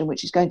question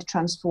which is going to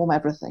transform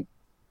everything.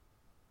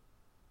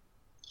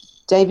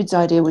 David's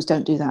idea was,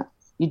 don't do that.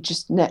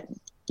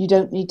 You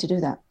don't need to do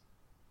that.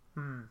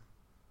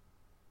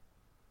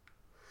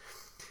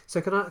 So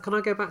can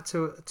I go back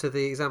to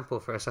the example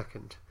for a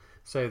second?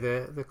 So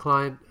the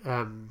client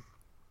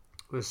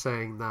was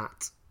saying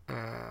that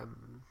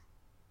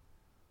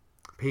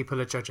people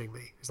are judging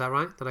me. Is that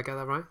right? Did I get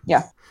that right?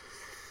 Yeah.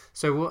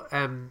 So what?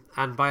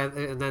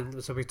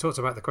 So we talked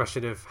about the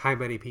question of how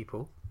many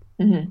people.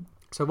 Mm-hmm.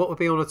 So what would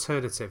be an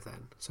alternative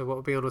then? So what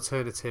would be an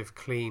alternative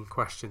Kleen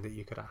question that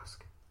you could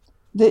ask?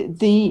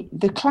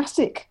 The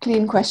classic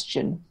Kleen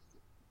question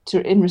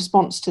in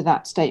response to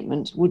that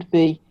statement would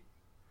be,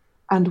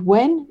 and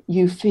when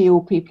you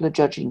feel people are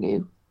judging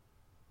you,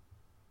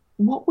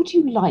 what would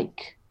you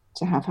like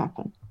to have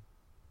happen?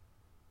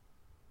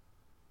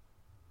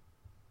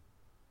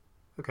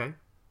 Okay.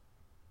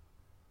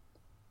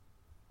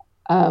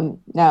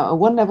 Now, at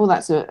one level,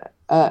 that's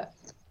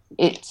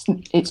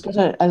it's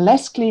got a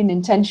less clean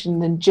intention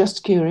than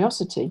just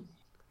curiosity.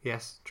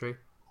 Yes, true.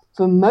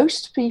 For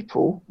most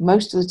people,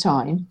 most of the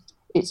time,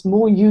 it's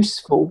more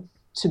useful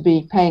to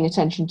be paying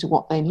attention to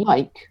what they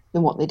like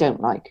than what they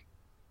don't like,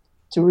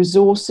 to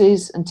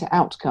resources and to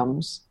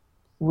outcomes,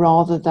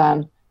 rather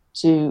than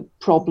to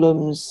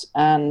problems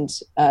and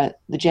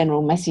the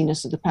general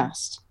messiness of the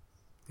past.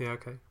 Yeah,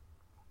 okay.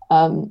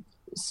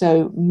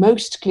 So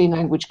most Kleen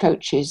language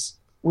coaches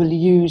will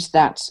use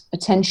that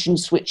attention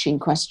switching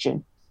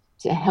question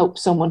to help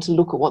someone to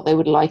look at what they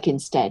would like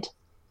instead.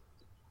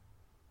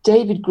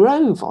 David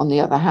Grove, on the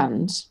other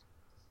hand,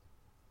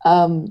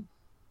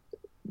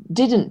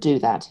 didn't do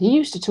that. He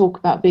used to talk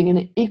about being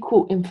an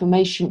equal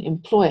information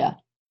employer.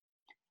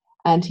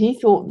 And he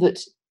thought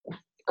that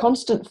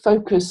constant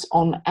focus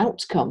on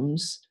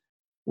outcomes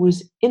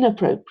was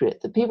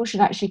inappropriate, that people should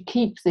actually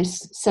keep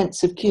this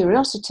sense of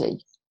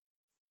curiosity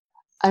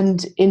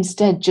and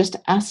instead just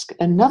ask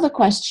another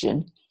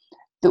question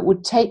that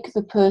would take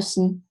the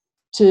person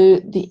to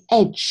the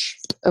edge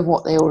of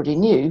what they already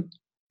knew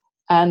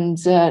and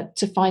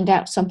to find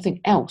out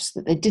something else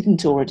that they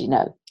didn't already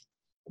know.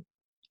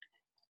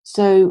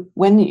 So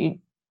when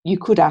you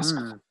could ask,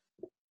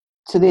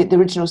 so the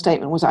original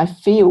statement was, I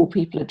feel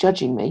people are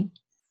judging me.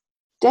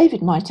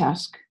 David might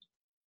ask,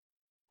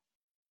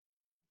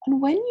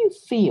 and when you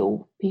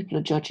feel people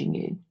are judging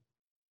you,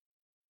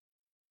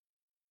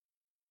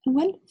 and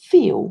when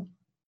feel,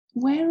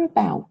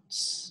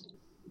 whereabouts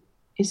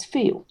is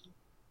feel?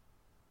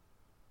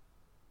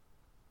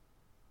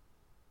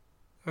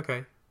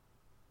 Okay.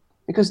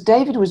 Because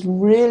David was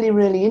really,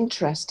 really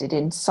interested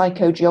in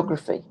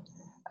psychogeography,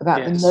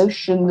 about the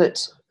notion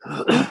that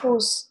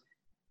people's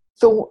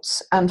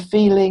thoughts and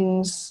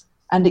feelings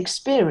and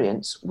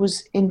experience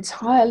was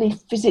entirely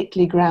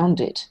physically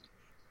grounded.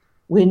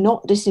 We're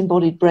not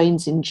disembodied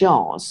brains in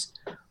jars.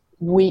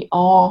 We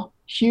are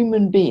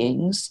human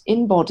beings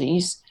in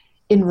bodies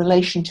in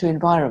relation to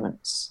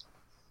environments.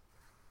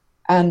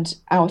 And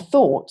our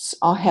thoughts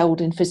are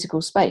held in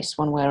physical space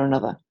one way or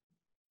another.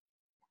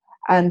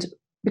 And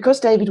because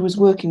David was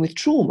working with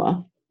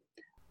trauma,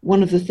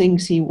 one of the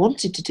things he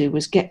wanted to do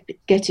was get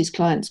his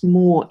clients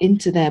more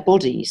into their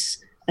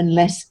bodies and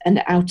less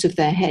and out of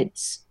their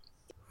heads.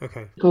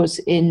 Okay. Because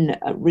in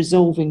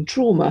resolving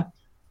trauma,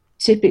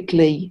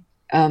 typically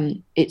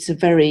it's a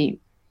very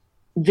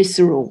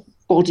visceral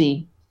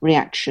body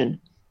reaction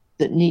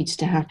that needs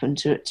to happen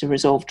to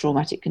resolve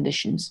traumatic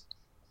conditions.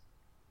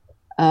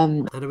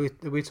 And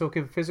are we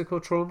talking physical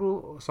trauma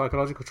or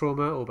psychological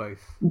trauma or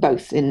both?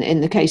 Both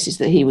in the cases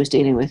that he was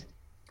dealing with.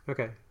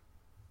 Okay.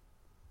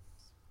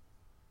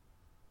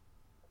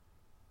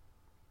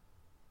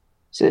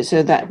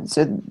 So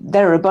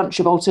there are a bunch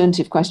of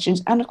alternative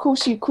questions, and of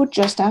course you could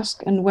just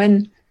ask, and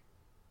when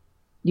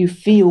you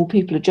feel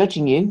people are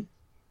judging you,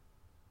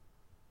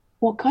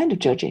 what kind of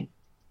judging?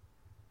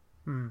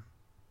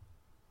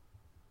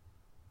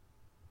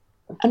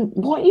 And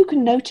what you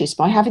can notice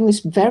by having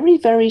this very,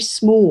 very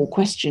small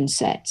question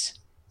set,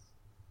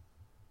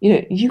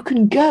 you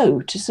can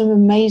go to some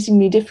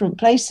amazingly different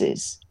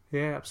places.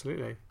 Yeah,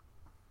 absolutely.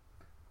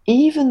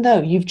 Even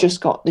though you've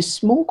just got this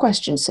small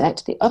question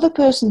set, the other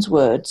person's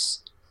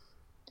words,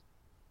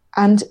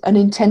 and an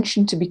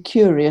intention to be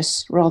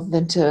curious rather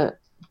than to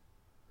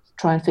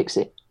try and fix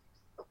it.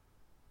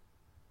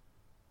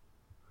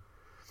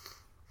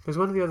 Because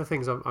one of the other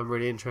things I'm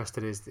really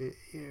interested is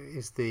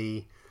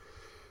the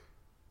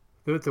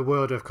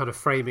world of kind of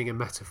framing and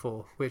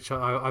metaphor, which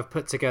I've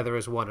put together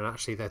as one, and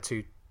actually they're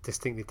two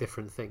distinctly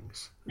different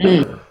things.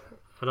 And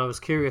I was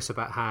curious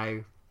about how,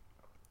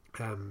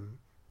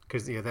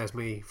 because there's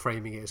me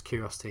framing it as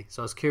curiosity.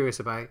 So I was curious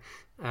about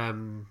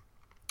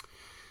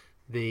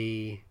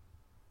the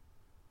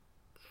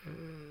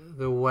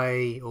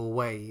way or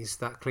ways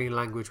that clean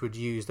language would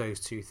use those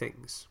two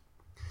things.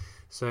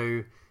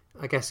 So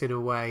I guess in a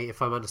way,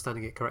 if I'm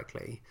understanding it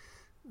correctly,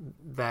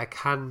 there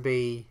can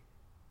be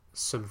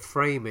some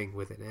framing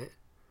within it,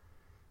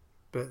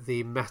 but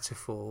the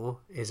metaphor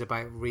is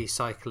about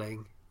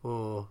recycling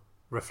or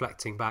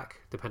reflecting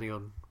back, depending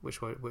on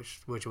which word you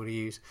want to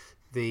use,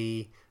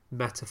 the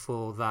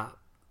metaphor that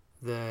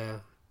the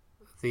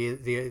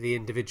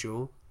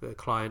individual, the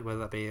client, whether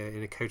that be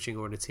in a coaching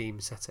or in a team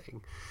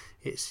setting,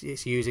 it's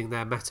using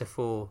their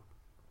metaphor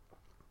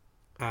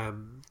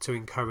to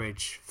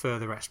encourage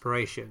further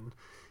exploration.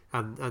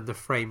 And the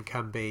frame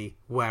can be,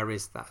 where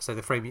is that? So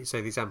the frame,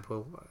 so the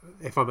example,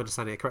 if I'm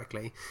understanding it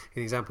correctly, in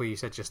the example you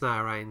said just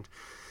now around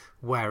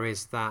where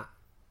is that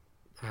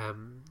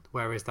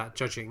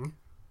judging,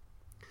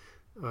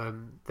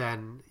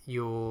 then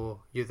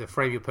the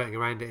frame you're putting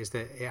around it is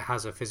that it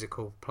has a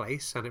physical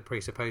place, and it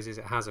presupposes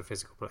it has a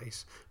physical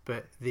place,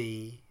 but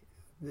the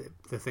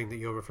thing that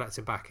you're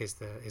reflecting back is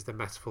the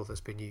metaphor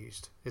that's been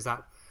used. Is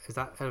that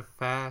a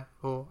fair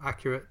or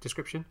accurate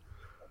description?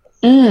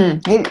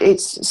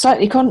 It's a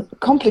slightly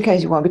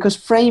complicated one, because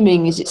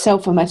framing is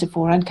itself a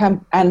metaphor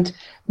and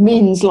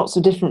means lots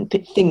of different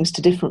things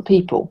to different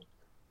people.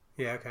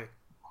 Yeah, okay.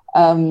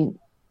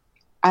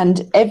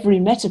 And every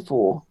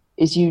metaphor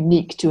is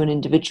unique to an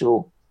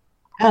individual,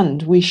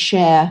 and we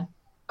share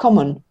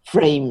common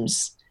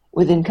frames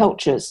within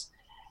cultures.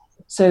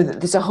 So that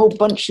there's a whole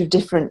bunch of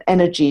different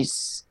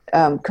energies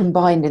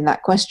combined in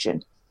that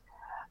question.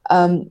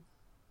 When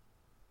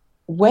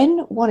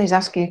one is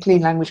asking a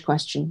clean language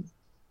question,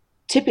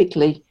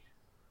 typically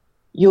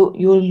you're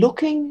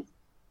looking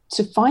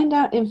to find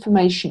out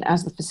information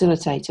as the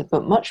facilitator,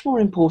 but much more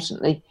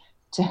importantly,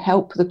 to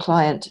help the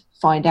client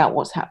find out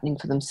what's happening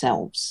for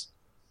themselves.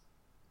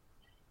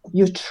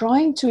 You're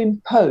trying to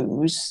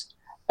impose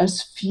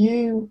as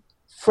few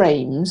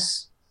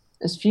frames,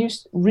 as few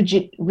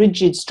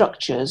rigid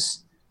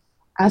structures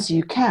as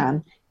you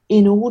can,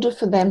 in order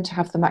for them to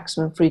have the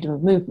maximum freedom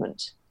of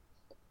movement.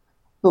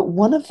 But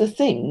one of the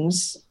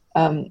things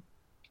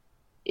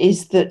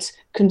is that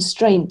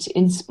constraint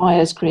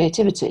inspires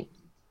creativity.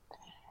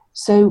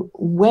 So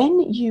when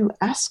you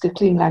ask a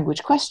clean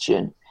language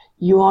question,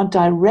 you are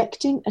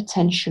directing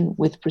attention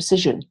with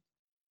precision.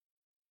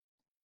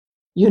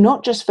 You're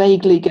not just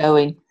vaguely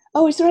going,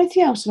 oh, is there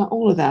anything else about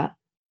all of that?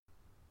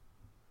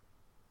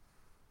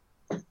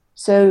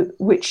 So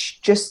which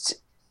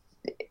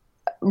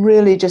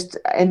really just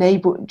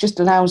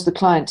allows the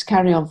client to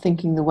carry on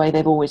thinking the way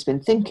they've always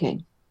been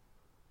thinking.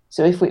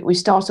 So if we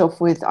start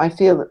off with, I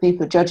feel that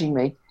people are judging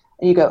me,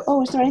 and you go,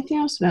 oh, is there anything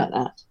else about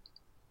that?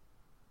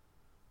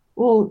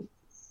 Well,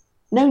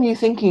 no new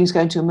thinking is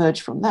going to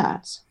emerge from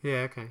that.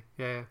 Yeah, okay,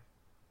 yeah.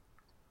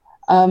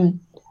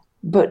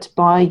 But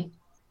by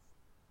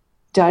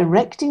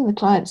directing the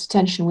client's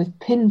attention with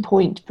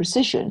pinpoint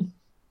precision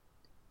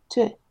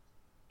to,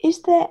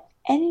 is there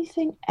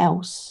anything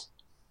else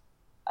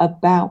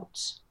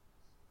about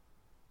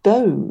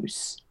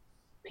those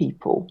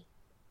people?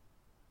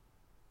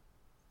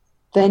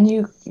 Then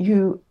you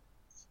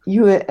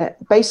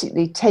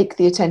basically take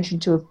the attention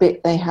to a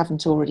bit they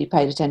haven't already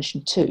paid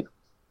attention to.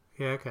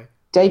 Yeah, okay.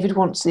 David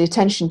wanted the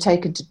attention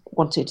taken to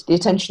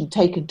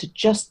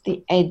just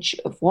the edge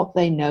of what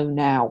they know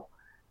now,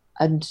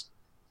 and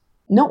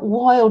not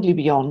wildly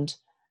beyond,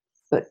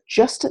 but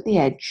just at the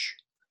edge.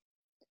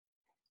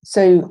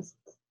 So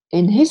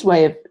in his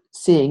way of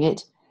seeing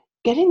it,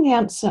 getting the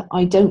answer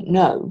I don't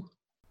know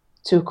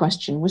to a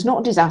question was not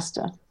a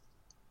disaster.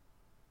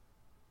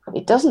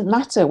 It doesn't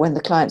matter when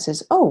the client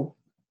says, oh,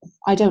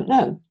 I don't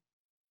know.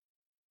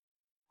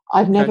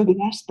 I've never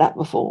been asked that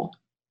before.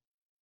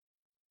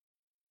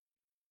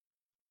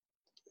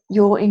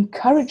 you're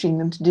encouraging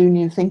them to do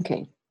new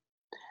thinking.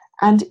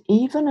 And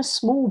even a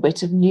small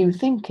bit of new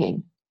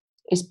thinking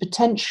is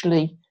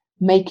potentially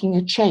making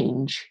a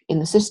change in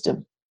the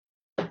system.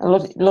 A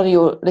lot of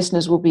your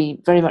listeners will be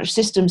very much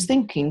systems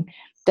thinking.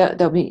 They'll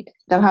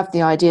have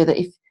the idea that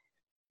if,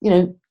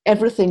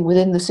 everything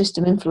within the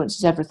system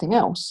influences everything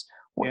else,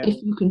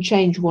 if you can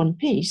change one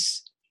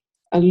piece,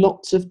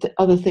 lots of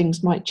other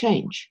things might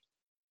change.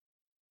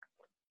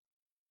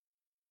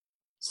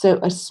 So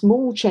a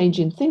small change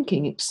in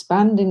thinking,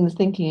 expanding the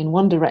thinking in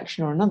one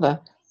direction or another,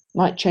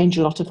 might change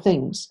a lot of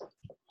things.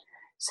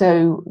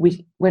 So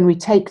when we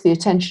take the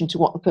attention to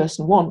what the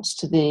person wants,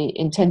 to the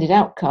intended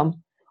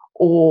outcome,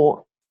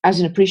 or as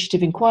an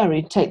appreciative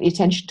inquiry, take the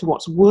attention to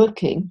what's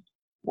working,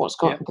 what's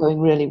going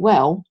really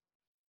well,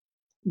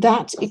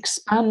 that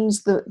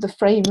expands the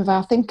frame of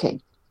our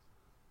thinking.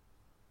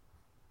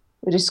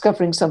 We're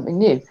discovering something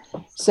new.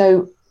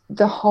 So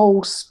the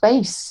whole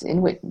space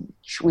in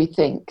which we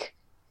think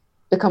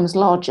becomes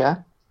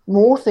larger,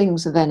 more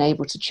things are then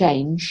able to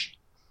change,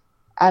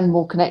 and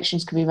more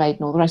connections can be made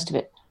and all the rest of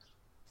it.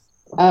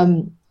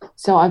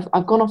 So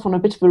I've gone off on a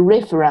bit of a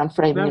riff around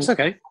framing. No, it's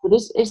okay. But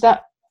is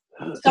that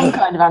some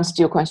kind of answer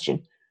to your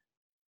question?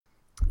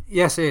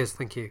 Yes, it is.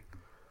 Thank you.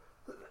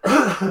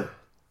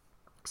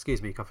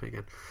 Excuse me, coughing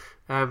again.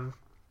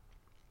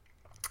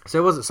 So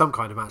it wasn't some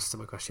kind of answer to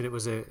my question. It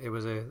was a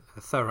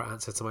thorough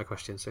answer to my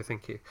question. So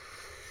thank you.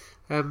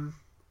 And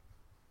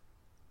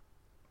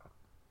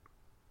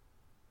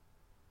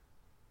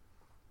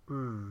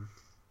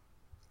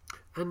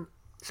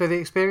so the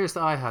experience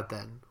that I had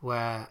then,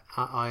 where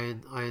I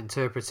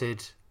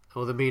interpreted,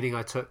 or the meaning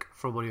I took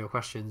from one of your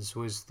questions,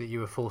 was that you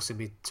were forcing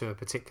me to a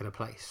particular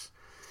place.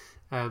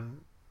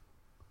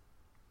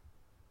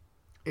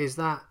 Is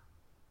that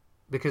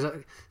because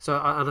I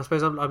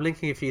suppose I'm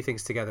linking a few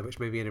things together, which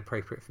may be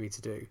inappropriate for me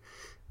to do.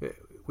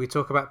 We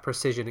talk about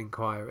precision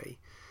inquiry,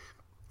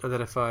 and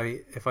then if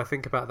I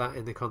think about that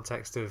in the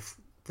context of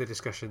the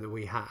discussion that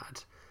we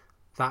had,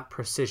 that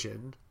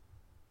precision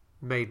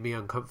made me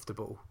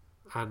uncomfortable,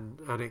 and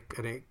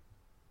it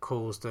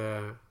caused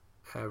a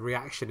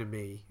reaction in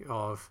me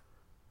of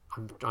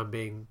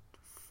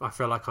I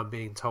feel like I'm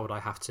being told I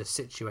have to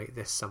situate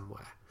this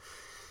somewhere.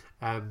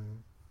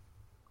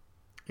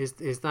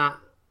 Is that,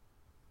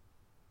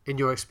 in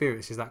your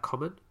experience, is that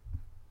common?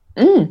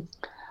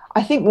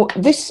 I think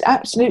this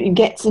absolutely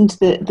gets into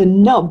the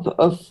nub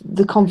of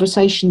the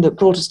conversation that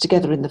brought us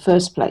together in the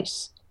first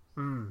place.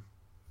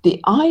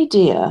 The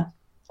idea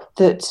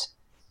that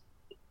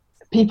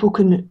people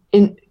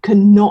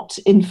cannot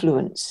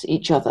influence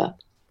each other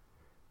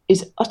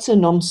is utter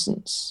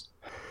nonsense.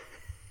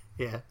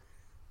 Yeah.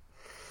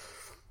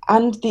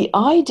 And the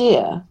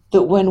idea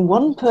that when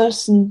one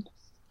person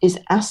is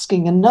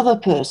asking another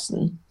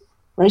person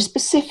very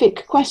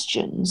specific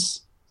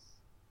questions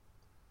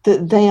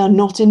that they are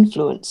not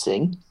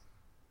influencing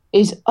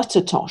is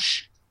utter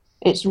tosh.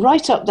 It's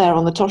right up there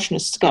on the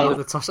toshness scale. On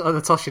the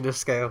toshiness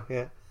scale,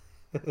 yeah.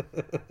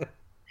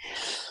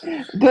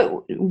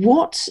 But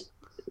what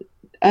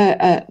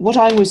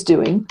I was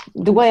doing,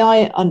 the way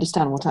I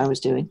understand what I was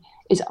doing,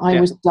 is I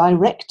was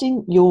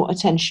directing your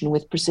attention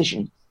with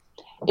precision.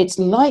 It's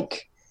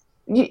like,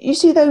 you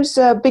see those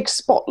big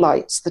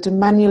spotlights that are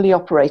manually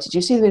operated.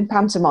 You see them in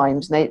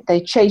pantomimes, and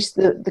they chase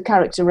the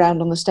character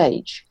around on the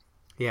stage.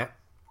 Yeah.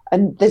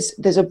 And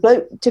there's a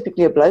bloke,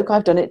 typically a bloke,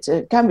 I've done it,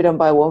 can be done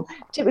by a woman,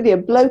 typically a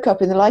bloke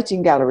up in the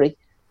lighting gallery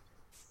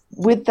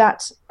with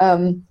that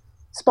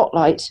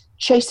spotlight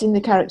chasing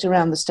the character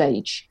around the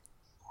stage.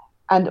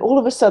 And all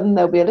of a sudden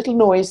there'll be a little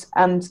noise,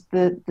 and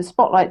the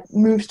spotlight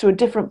moves to a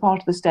different part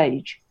of the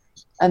stage,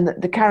 and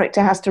the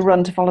character has to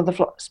run to follow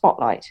the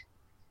spotlight.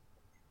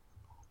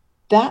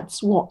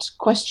 That's what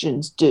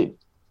questions do.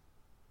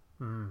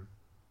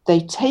 They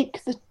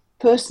take the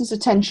person's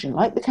attention,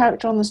 like the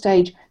character on the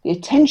stage. The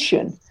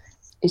attention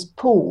is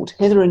pulled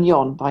hither and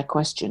yon by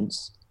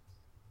questions,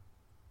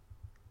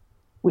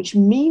 which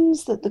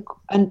means that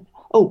and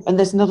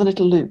there's another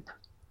little loop.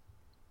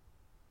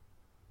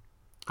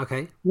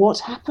 Okay. What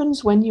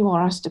happens when you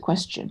are asked a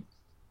question?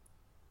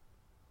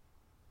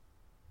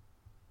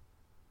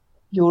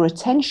 Your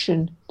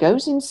attention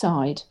goes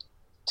inside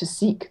to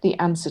seek the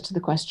answer to the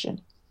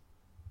question.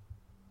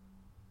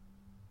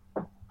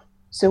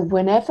 So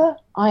whenever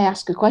I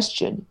ask a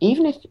question,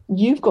 even if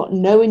you've got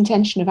no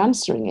intention of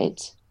answering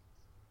it,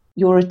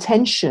 your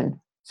attention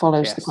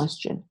follows the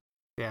question.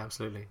 Yeah,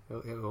 absolutely.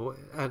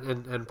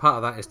 And part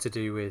of that is to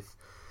do with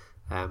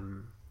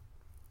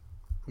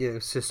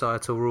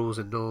societal rules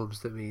and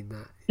norms that mean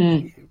that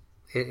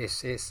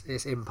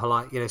it's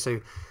impolite. So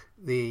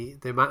the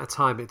amount of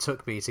time it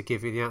took me to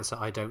give you the answer,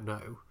 I don't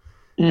know,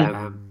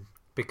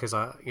 because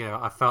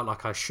I felt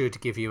like I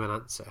should give you an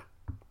answer.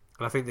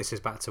 And I think this is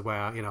back to where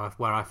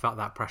I felt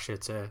that pressure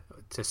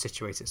to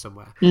situate it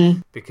somewhere,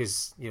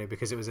 because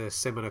it was a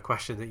similar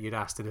question that you'd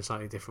asked in a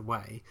slightly different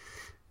way.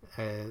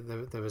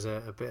 There was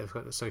a bit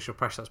of social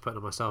pressure that's put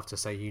on myself to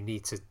say you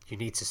need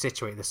to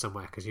situate this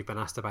somewhere, because you've been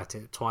asked about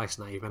it twice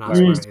now. You've been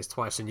asked where it is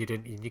twice, and you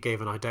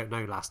gave an I don't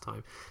know last time,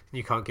 and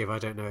you can't give I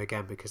don't know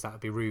again because that would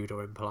be rude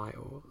or impolite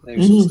or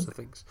those sorts of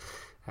things.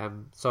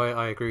 So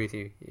I agree with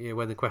you.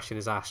 When the question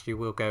is asked, you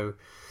will go.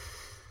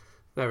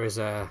 There is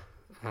a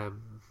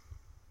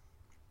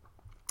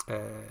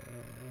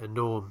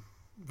norm,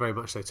 very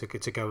much so,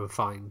 to go and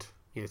find,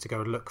 to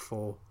go and look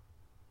for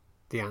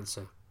the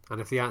answer. And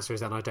if the answer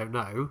is then I don't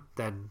know,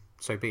 then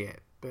so be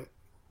it. But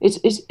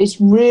it's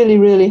really,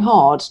 really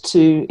hard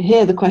to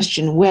hear the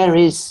question, where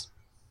is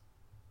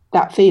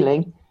that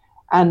feeling,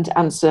 and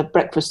answer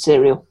breakfast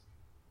cereal.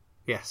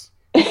 Yes.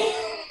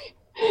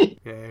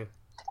 Yeah.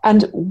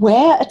 And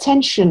where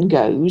attention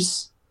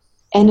goes,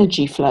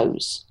 energy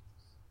flows.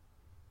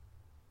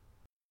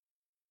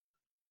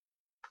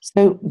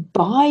 So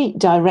by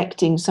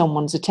directing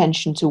someone's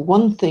attention to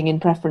one thing in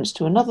preference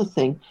to another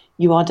thing,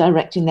 you are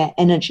directing their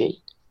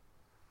energy.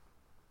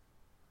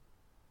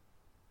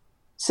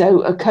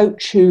 So a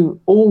coach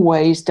who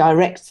always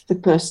directs the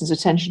person's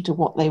attention to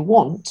what they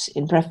want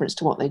in preference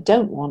to what they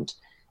don't want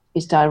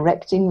is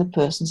directing the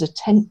person's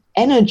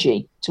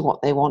energy to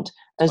what they want,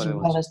 as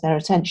well as their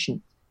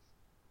attention.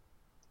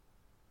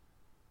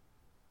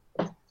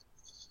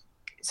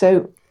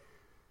 So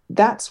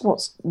that's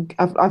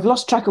I've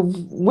lost track of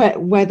what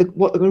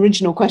the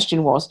original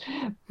question was.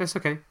 That's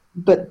okay.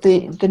 But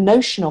the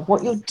notion of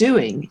what you're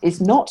doing is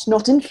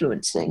not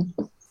influencing.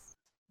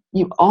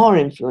 You are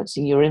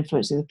influencing. You're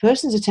influencing the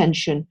person's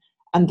attention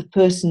and the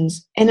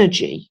person's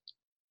energy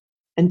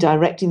and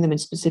directing them in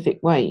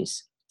specific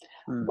ways.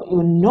 What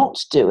you're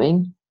not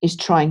doing is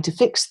trying to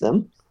fix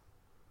them.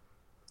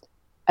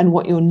 And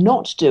what you're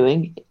not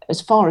doing, as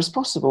far as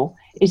possible,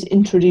 is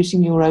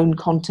introducing your own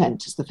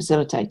content as the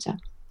facilitator.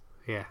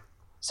 Yeah.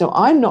 So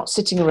I'm not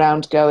sitting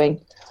around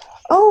going,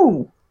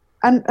 oh,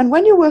 and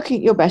when you're working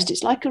at your best,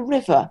 it's like a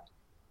river.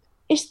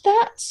 Is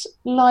that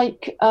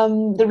like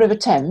the River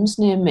Thames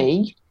near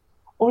me?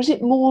 Or is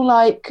it more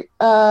like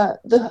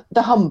the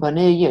Humber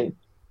near you?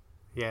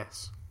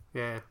 Yes.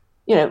 Yeah.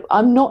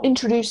 I'm not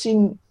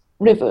introducing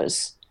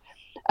rivers.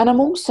 And I'm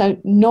also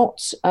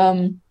not,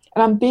 and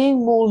I'm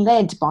being more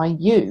led by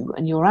you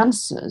and your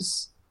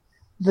answers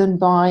than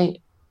by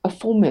a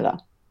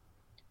formula.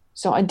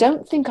 So I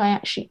don't think I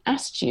actually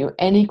asked you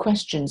any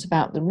questions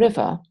about the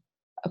river,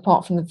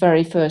 apart from the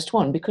very first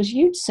one, because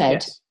you'd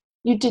said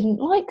you didn't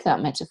like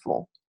that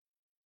metaphor.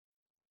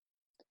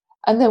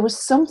 And there was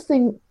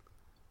something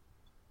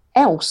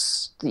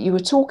else that you were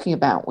talking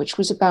about, which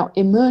was about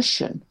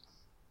immersion.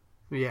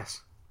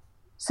 Yes.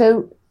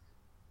 So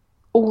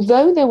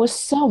although there were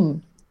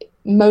some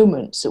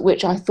moments at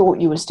which I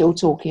thought you were still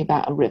talking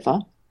about a river,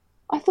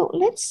 I thought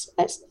let's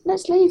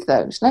leave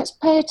those. Let's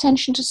pay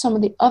attention to some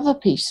of the other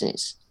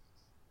pieces.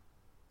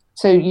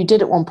 So you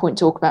did at one point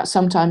talk about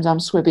sometimes I'm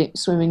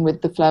swimming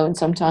with the flow, and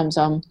sometimes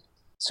I'm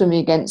swimming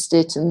against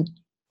it, and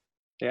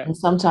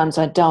sometimes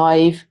I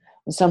dive,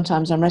 and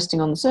sometimes I'm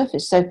resting on the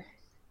surface. So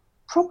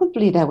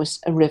probably there was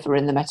a river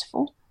in the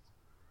metaphor,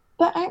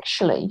 but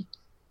actually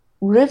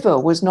river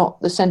was not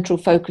the central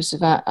focus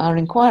of our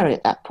inquiry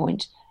at that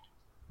point.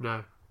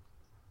 No.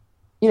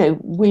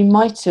 We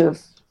might have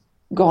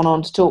gone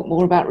on to talk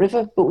more about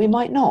river, but we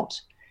might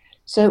not.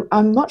 So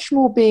I'm much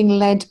more being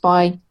led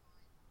by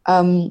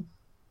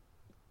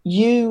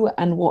you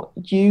and what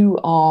you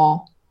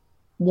are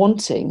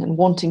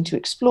wanting to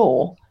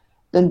explore,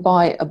 than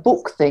by a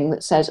book thing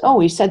that says, oh,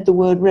 he said the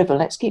word river,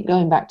 let's keep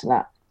going back to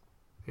that.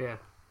 Yeah.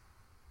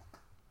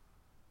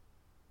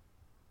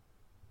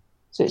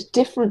 So it's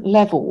different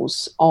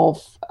levels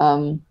of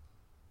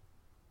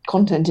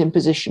content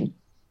imposition.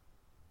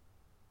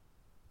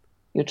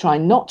 You're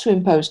trying not to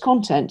impose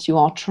content, you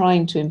are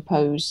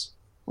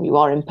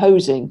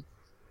imposing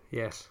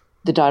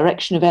the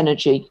direction of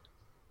energy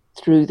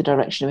through the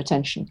direction of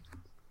attention.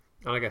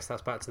 And I guess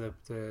that's back to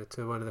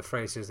to one of the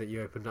phrases that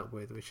you opened up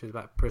with, which is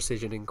about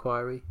precision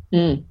inquiry.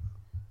 Okay.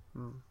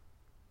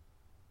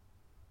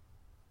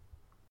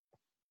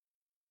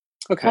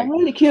 I'm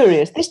really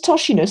curious. This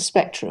Toshiness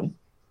spectrum.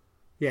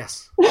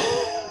 Yes.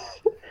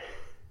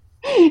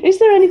 Is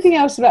there anything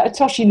else about a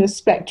Toshiness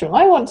spectrum?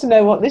 I want to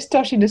know what this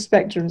Toshiness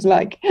spectrum's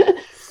like.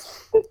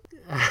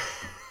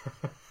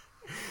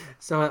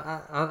 So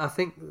I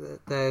think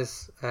that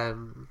there's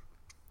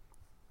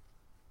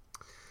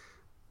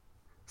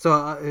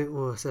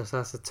so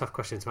that's a tough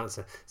question to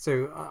answer.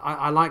 So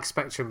I like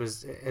spectrum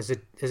as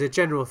a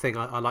general thing.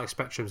 I like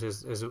spectrums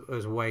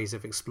as ways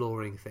of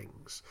exploring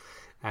things,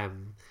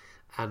 and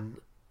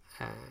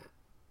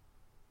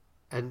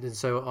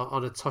so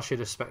on a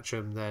Toshiness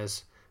spectrum,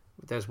 there's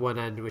one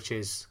end which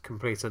is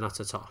complete and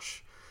utter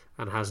tosh,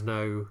 and has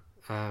no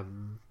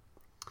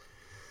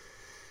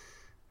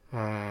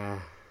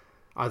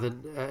either,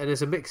 and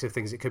there's a mix of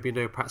things. It could be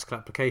no practical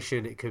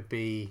application, it could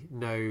be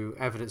no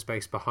evidence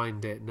base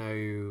behind it,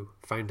 no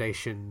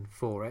foundation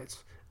for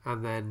it,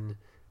 and then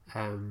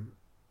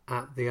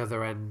at the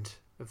other end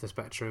of the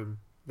spectrum,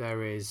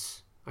 there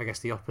is, I guess,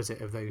 the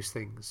opposite of those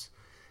things.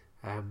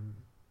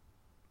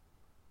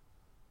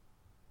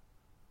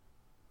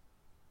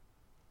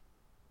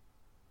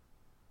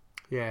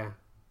 Yeah.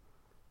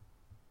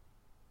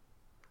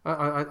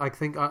 I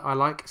think I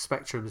like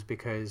spectrums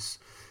because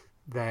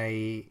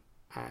they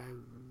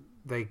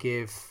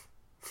give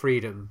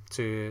freedom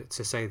to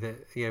say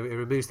that, you know, it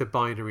removes the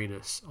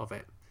binariness of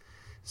it.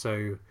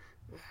 So,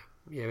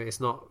 you know, it's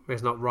not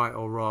right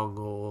or wrong,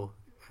 or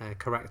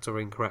correct or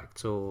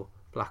incorrect, or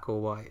black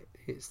or white.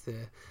 It's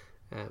the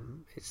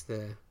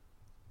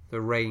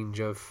range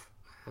of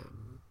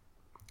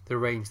the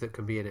range that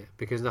can be in it,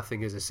 because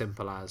nothing is as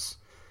simple as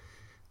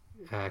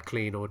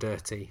clean or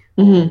dirty,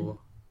 or,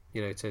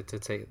 you know, to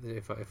take,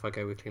 if I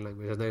go with clean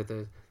language, I know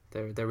that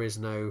there is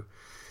no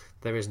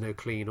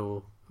clean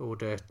or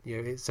dirty.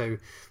 You know, so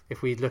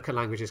if we look at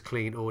language as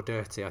clean or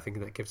dirty, I think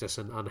that gives us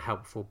an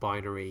unhelpful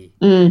binary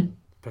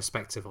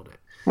perspective on it.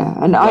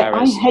 And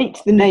I hate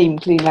the name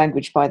clean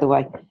language, by the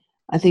way.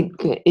 I think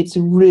it's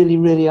a really,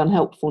 really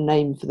unhelpful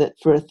name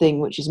for a thing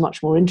which is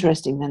much more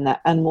interesting than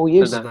that and more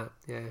useful.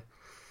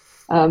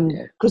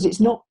 Because it's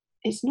not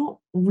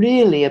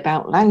really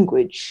about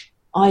language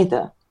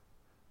either.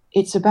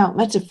 It's about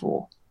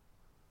metaphor.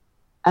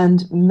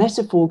 And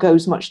metaphor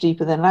goes much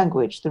deeper than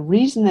language. The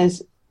reason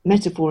there's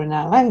metaphor in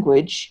our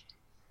language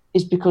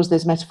is because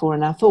there's metaphor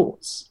in our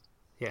thoughts.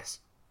 Yes.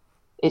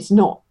 It's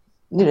not,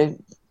 you know,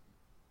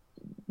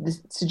 the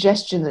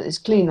suggestion that it's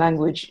clean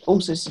language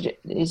also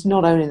is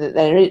not only that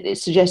it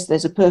suggests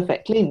there's a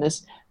perfect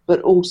cleanness, but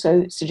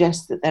also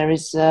suggests that there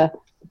is a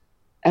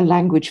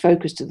language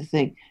focus to the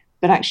thing.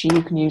 But actually,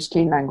 you can use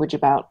clean language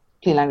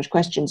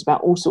questions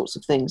about all sorts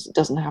of things. It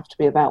doesn't have to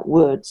be about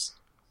words.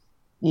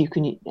 You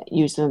can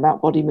use them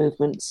about body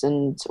movements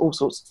and all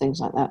sorts of things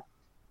like that.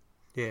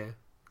 Yeah,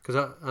 because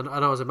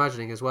I was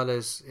imagining, as well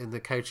as in the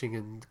coaching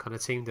and kind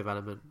of team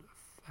development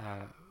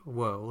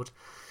world,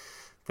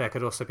 there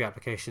could also be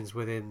applications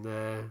within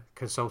the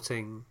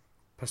consulting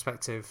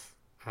perspective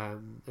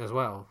as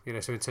well. You know,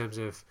 so in terms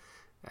of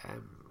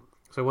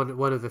so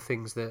one of the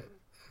things that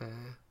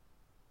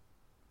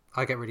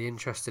I get really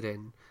interested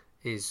in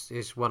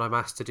is when I'm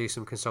asked to do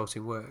some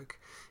consulting work,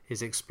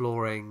 is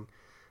exploring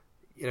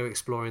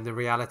the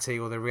reality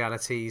or the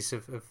realities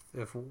of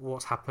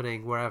what's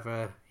happening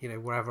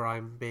wherever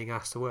I'm being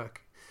asked to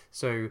work.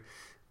 So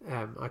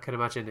I can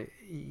imagine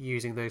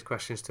using those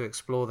questions to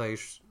explore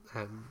those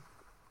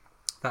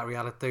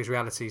those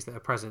realities that are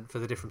present for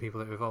the different people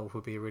that are involved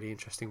would be a really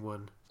interesting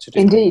one.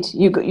 Indeed,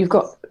 you've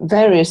got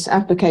various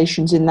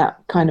applications in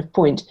that kind of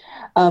point.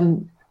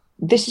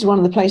 This is one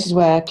of the places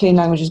where clean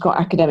language has got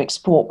academic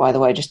support, by the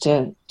way, just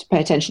to pay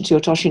attention to your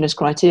Toshiness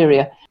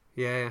criteria.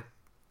 Yeah.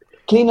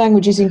 Clean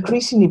language is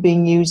increasingly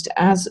being used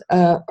as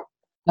a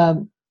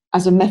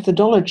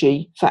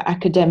methodology for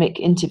academic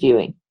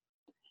interviewing.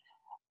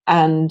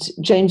 And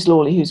James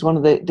Lawley, who's one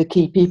of the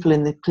key people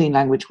in the clean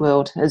language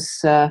world,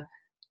 has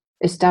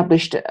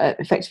established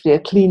effectively a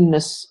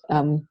cleanness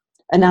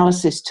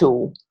analysis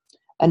tool.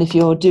 And if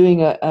you're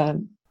doing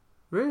a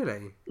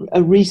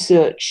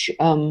research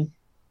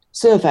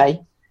survey,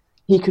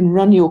 he can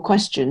run your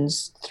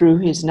questions through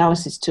his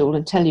analysis tool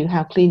and tell you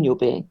how clean you're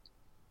being.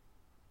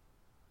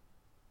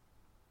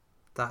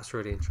 That's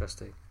really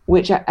interesting.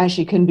 Which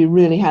actually can be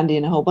really handy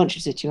in a whole bunch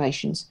of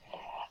situations.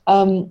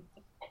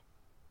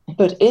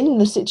 But in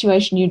the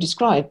situation you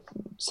described,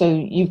 so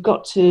you've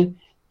got to,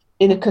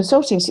 in a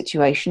consulting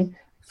situation,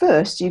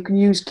 first you can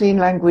use clean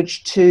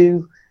language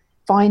to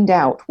find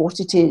out what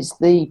it is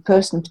the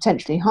person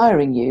potentially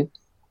hiring you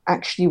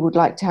actually would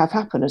like to have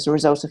happen as a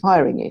result of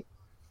hiring you.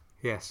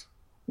 Yes.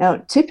 Now,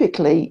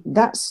 typically,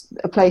 that's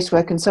a place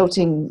where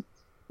consulting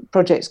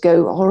projects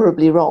go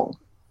horribly wrong,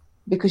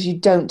 because you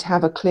don't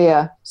have a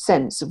clear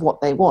sense of what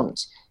they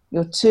want.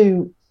 You're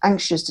too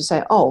anxious to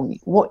say, oh,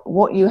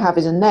 what you have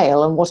is a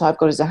nail and what I've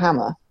got is a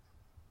hammer.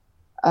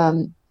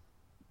 And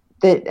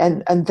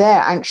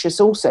they're anxious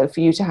also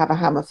for you to have a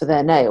hammer for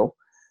their nail.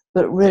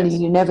 But really,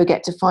 you never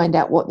get to find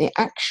out what the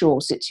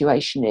actual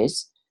situation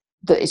is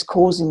that is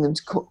causing them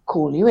to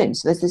call you in.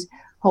 So there's this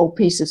whole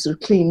piece of sort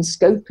of clean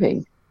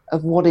scoping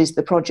of what is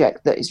the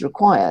project that is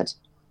required.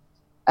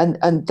 And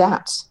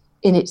that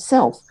in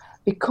itself,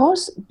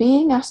 because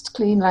being asked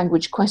clean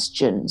language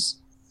questions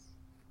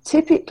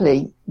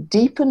typically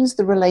deepens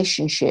the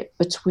relationship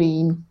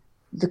between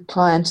the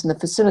client and the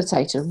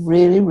facilitator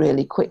really,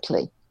 really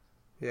quickly.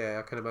 Yeah,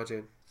 I can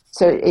imagine.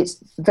 So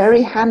it's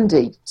very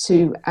handy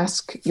to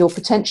ask your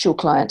potential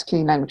client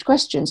clean language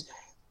questions,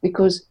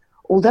 because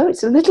although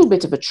it's a little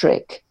bit of a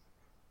trick,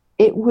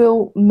 it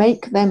will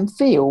make them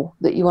feel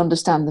that you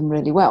understand them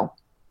really well.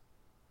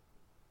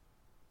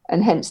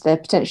 And hence they're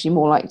potentially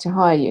more likely to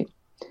hire you.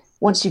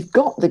 Once you've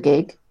got the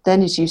gig,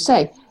 then, as you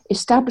say,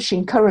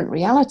 establishing current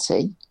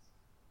reality,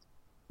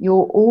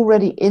 you're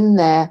already in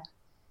there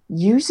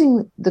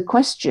using the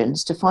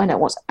questions to find out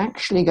what's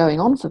actually going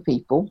on for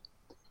people.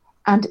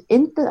 And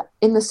in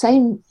the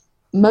same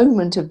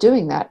moment of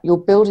doing that, you're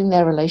building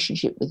their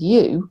relationship with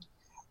you,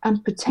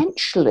 and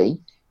potentially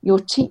you're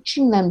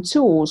teaching them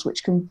tools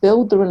which can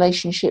build the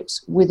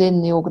relationships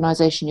within the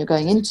organization you're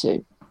going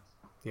into.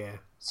 Yeah.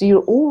 So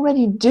you're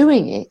already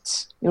doing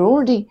it. You're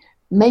already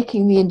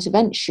making the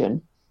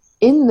intervention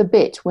in the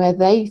bit where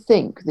they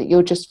think that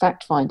you're just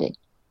fact-finding.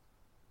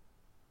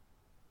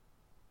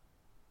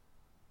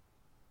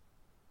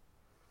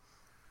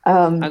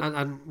 And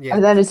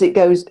then as it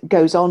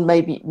goes on,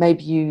 maybe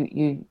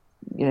you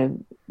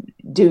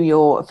do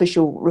your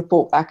official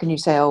report back and you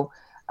say,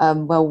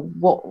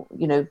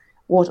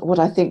 what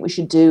I think we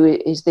should do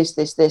is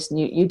this, and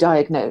you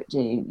diagnose,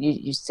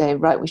 you say,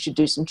 right, we should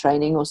do some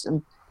training or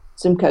some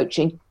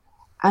coaching.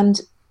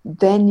 And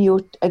then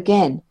you're,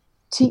 again,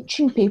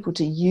 teaching people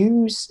to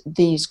use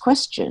these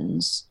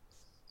questions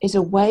is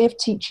a way of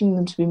teaching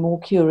them to be more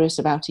curious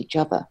about each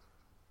other.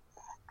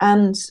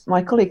 And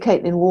my colleague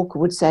Caitlin Walker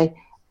would say,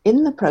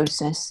 in the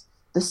process,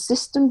 the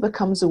system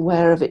becomes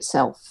aware of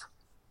itself.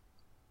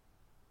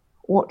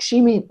 What she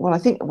mean? Well, I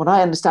think what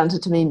I understand her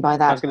to mean by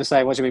that. I was going to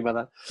say, what do you mean by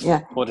that?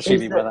 Yeah. What does she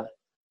mean by that?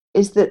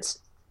 Is that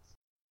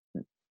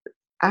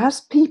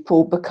as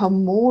people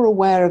become more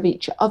aware of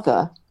each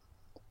other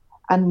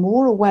and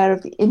more aware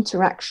of the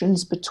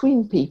interactions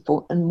between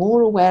people and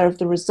more aware of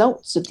the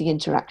results of the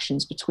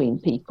interactions between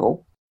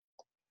people,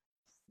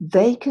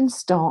 they can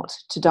start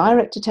to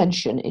direct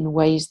attention in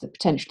ways that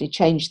potentially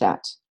change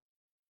that.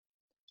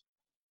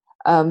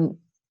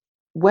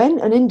 When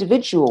an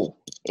individual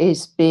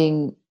is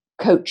being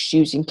coached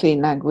using clean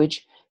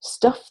language,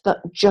 stuff that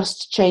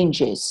just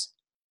changes.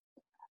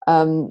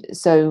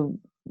 So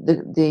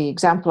the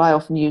example I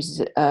often use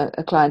is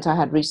a client I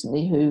had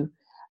recently who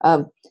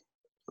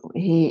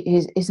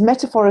his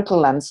metaphorical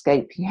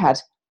landscape, he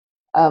had,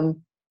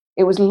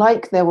 it was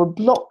like there were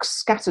blocks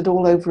scattered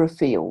all over a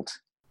field.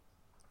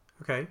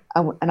 Okay.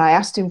 And I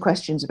asked him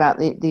questions about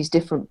these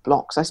different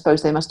blocks. I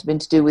suppose they must have been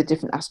to do with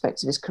different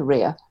aspects of his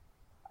career.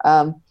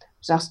 I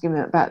was asking him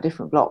about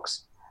different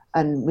blocks,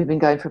 and we've been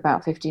going for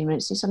about 15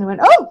 minutes. He suddenly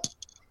went, "Oh!"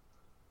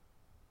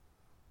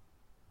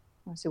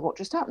 I said, "What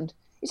just happened?"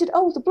 He said,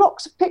 "Oh, the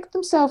blocks have picked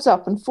themselves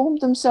up and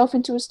formed themselves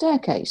into a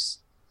staircase."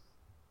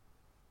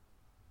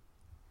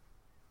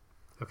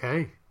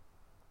 Okay.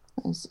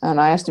 And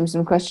I asked him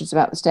some questions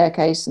about the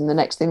staircase, and the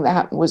next thing that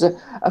happened was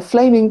a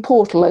flaming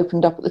portal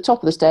opened up at the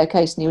top of the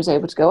staircase, and he was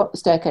able to go up the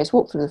staircase,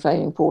 walk through the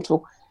flaming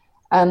portal,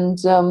 and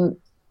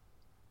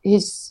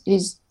his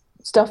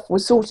stuff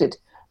was sorted.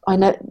 I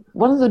know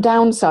one of the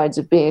downsides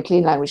of being a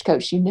clean language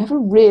coach, you never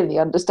really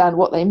understand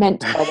what they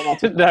meant by the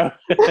metaphor. No.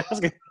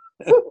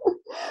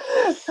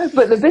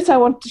 But the bit I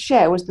wanted to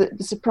share was the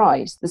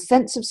surprise, the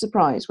sense of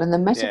surprise. When the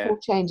metaphor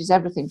changes,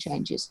 everything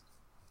changes.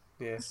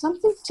 Yeah.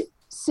 Something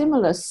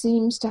similar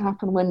seems to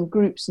happen when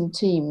groups and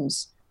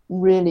teams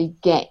really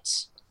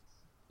get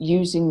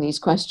using these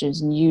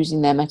questions and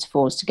using their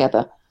metaphors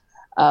together.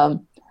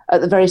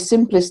 At the very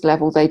simplest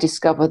level, they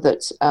discover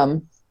that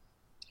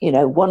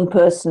one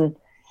person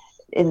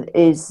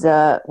is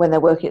when they're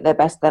working at their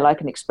best, they're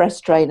like an express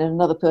train, and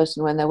another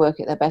person, when they're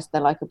working at their best,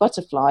 they're like a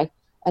butterfly.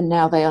 And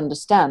now they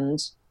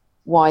understand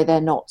why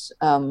they're not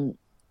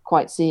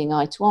quite seeing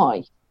eye to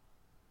eye.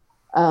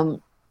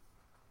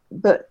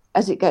 But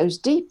as it goes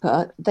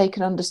deeper, they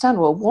can understand,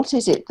 well, what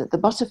is it that the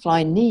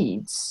butterfly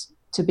needs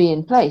to be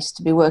in place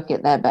to be working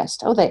at their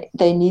best? Oh,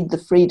 they need the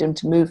freedom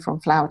to move from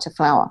flower to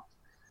flower.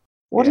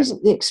 What is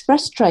it the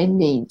express train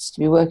needs to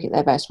be working at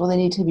their best? Well, they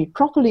need to be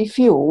properly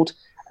fueled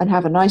and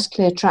have a nice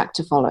clear track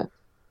to follow.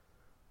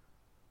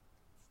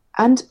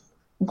 And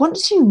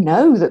once you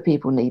know that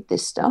people need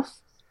this stuff,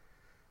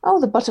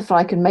 the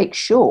butterfly can make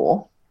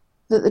sure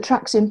that the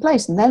track's in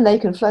place, and then they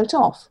can float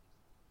off.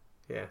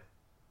 Yeah.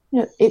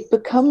 It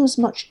becomes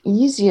much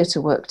easier to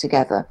work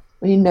together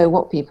when you know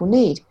what people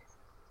need.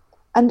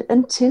 And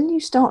until you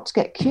start to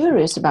get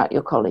curious about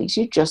your colleagues,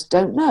 you just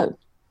don't know.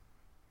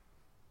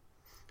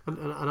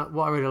 And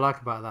what I really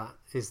like about that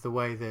is the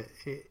way that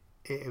it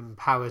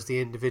empowers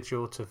the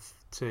individual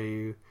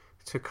to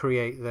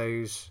create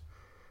those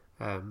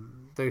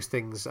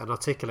things and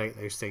articulate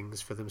those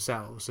things for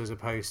themselves, as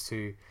opposed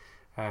to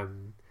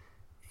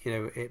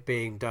it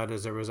being done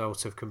as a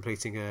result of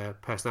completing a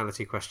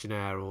personality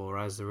questionnaire or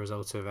as a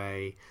result of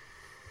a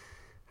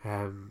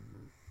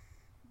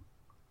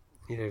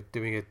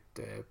doing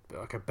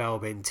like a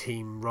Belbin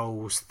team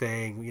roles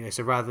thing.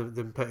 So rather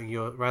than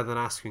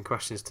asking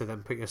questions to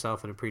then put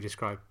yourself in a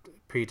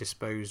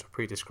predisposed or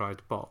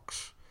prescribed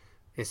box,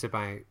 it's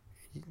about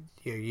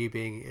you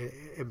being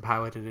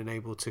empowered and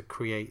enabled to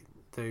create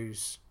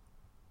those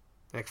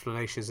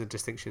explanations and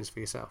distinctions for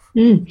yourself.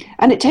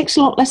 And it takes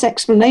a lot less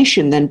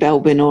explanation than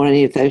Belbin or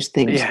any of those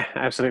things. Yeah,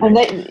 absolutely.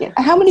 And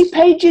how many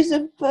pages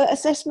of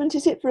assessment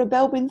is it for a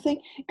Belbin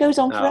thing? It goes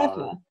on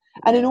forever.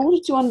 And in order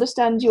to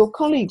understand your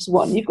colleague's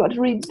one, you've got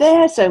to read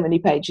their so many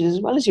pages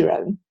as well as your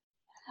own.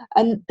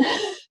 And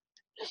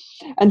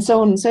and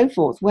so on and so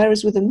forth.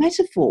 Whereas with a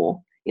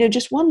metaphor,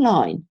 just one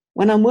line,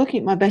 when I'm working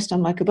at my best,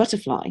 I'm like a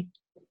butterfly,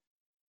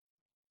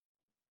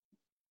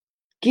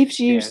 gives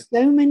you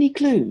so many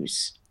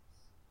clues.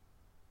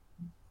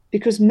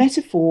 Because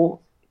metaphor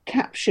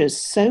captures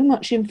so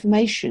much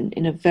information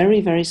in a very,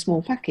 very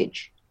small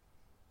package.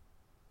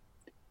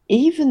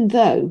 even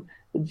though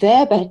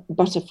their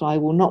butterfly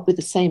will not be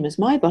the same as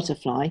my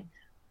butterfly,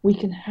 we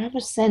can have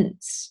a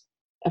sense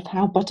of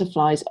how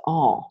butterflies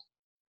are.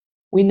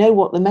 We know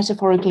what the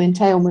metaphorical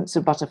entailments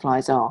of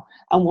butterflies are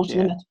and what are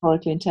the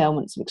metaphorical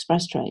entailments of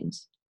express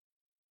trains.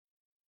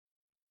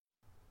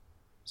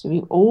 So we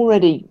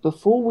already,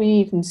 before we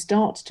even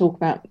start to talk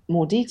about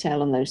more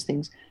detail on those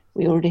things,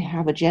 we already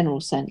have a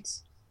general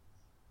sense.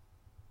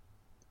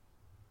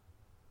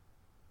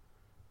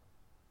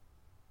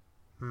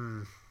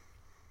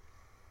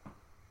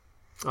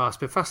 Oh, it's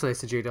been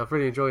fascinating, Judy. I've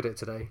really enjoyed it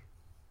today.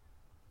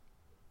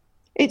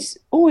 It's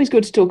always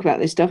good to talk about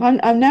this stuff.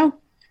 I'm now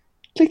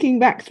clicking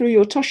back through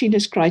your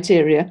Toshiness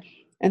criteria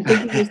and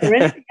thinking, is there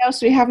anything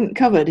else we haven't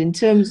covered in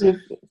terms of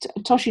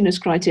Toshiness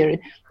criteria?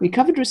 We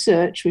covered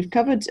research. We've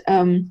covered,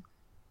 I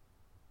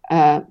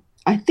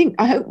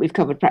hope we've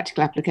covered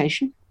practical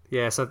application.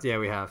 Yeah, so yeah,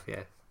 we have.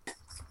 Yeah.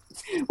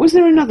 Was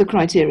there another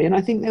criterion?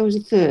 I think there was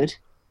a third.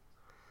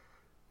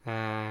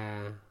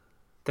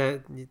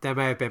 There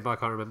may have been, but I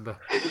can't remember.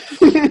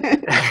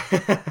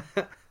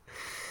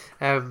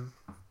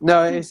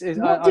 No, it's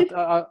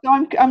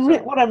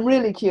what I'm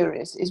really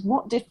curious is,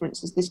 what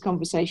difference has this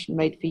conversation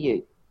made for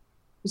you?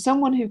 For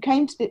someone who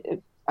came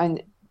to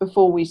and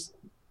before we've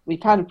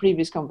had a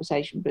previous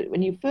conversation, but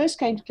when you first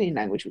came to Clean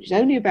Language, which is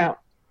only about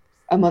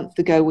a month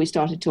ago, we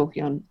started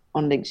talking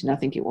on LinkedIn, I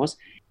think it was.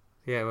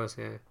 Yeah, it was,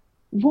 yeah.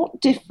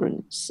 What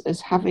difference, as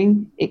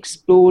having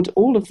explored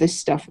all of this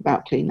stuff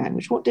about Clean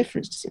Language, what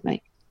difference does it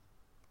make?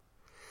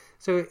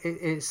 So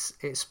it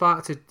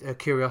sparked a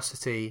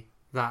curiosity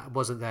that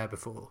wasn't there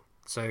before.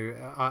 So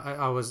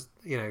I was,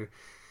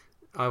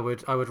 I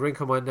would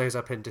wrinkle my nose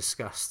up in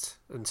disgust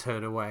and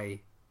turn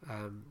away.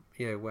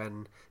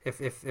 When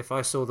if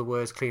I saw the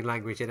words clean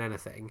language in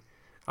anything,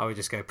 I would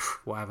just go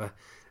whatever,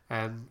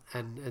 and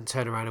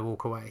turn around and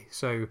walk away.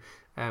 So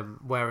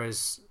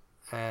whereas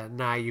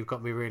now you've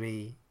got me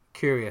really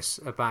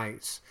curious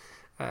about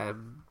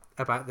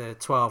the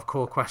 12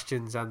 core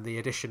questions and the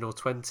additional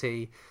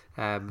 20.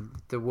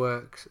 The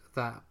work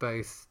that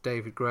both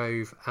David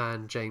Grove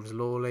and James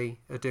Lawley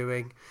are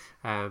doing,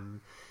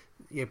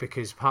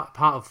 because part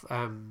of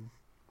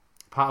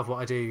what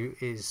I do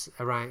is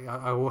around.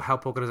 I will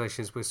help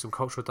organisations with some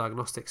cultural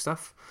diagnostic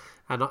stuff,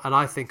 and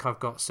I think I've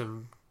got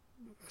some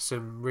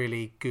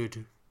really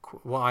good,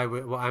 what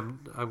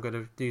I'm going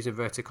to use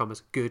inverted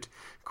commas, good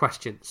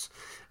questions,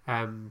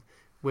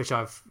 which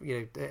I've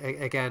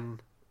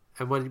again,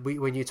 and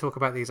when you talk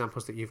about the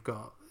examples that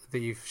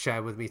you've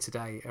shared with me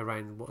today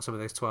around what some of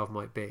those 12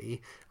 might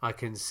be, I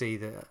can see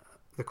that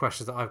the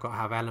questions that I've got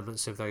have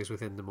elements of those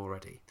within them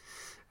already.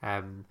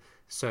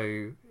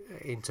 So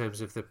in terms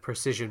of the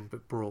precision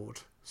but broad,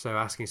 so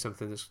asking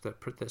something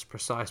that's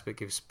precise but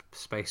gives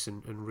space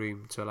and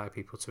room to allow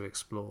people to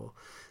explore,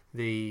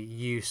 the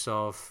use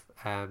of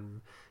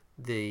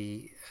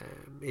the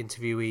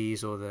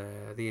interviewees or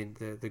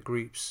the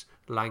group's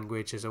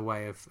language as a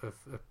way of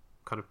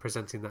kind of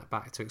presenting that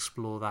back to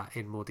explore that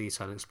in more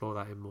detail and explore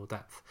that in more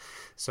depth.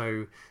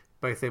 So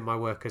both in my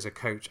work as a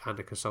coach and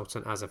a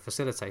consultant as a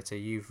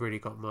facilitator, you've really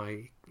got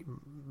my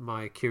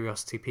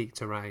curiosity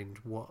piqued around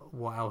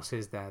what else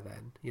is there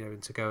then,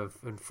 and to go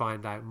and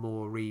find out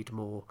more, read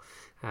more,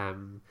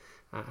 and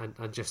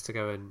just to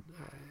go and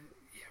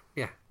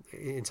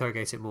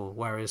interrogate it more.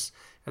 Whereas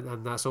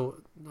and that's all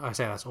I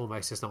say, that's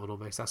almost, it's not an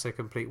almost, that's a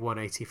complete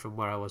 180 from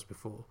where I was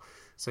before.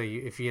 So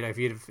if you'd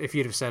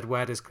have said,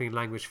 where does clean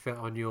language fit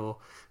on your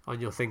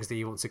things that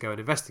you want to go and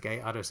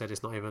investigate, I'd have said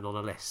it's not even on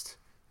a list.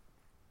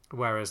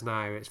 Whereas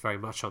now it's very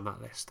much on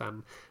that list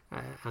and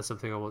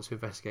something I want to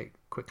investigate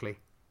quickly.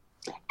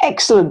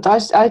 Excellent.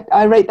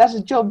 I rate that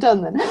as job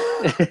done then.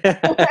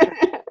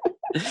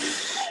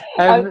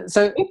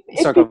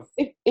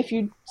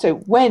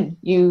 When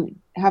you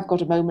have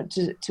got a moment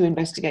to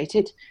investigate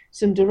it,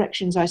 some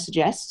directions I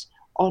suggest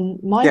on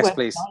my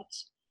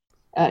website,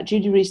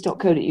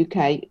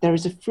 judyrees.co.uk, there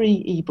is a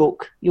free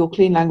ebook, Your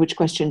Clean Language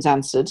Questions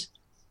Answered.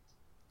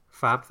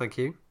 Fab, thank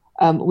you.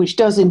 Which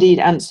does indeed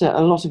answer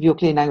a lot of your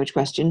clean language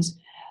questions.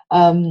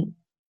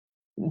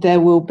 There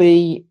will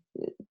be,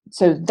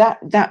 so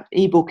that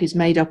ebook is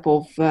made up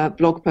of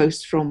blog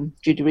posts from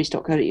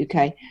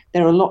judyrees.co.uk.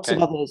 There are lots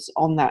of others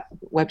on that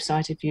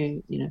website. If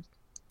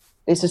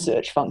it's a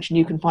search function,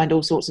 you can find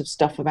all sorts of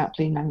stuff about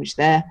clean language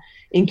there,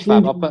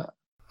 including.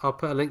 I'll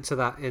put a link to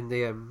that in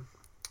the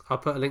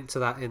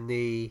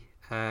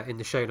in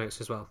the show notes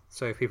as well.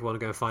 So if people want to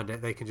go and find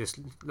it, they can just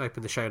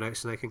open the show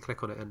notes and they can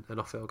click on it and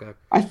off it'll go.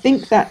 I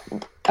think that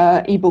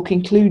ebook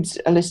includes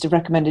a list of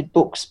recommended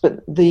books,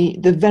 but the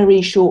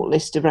very short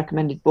list of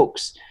recommended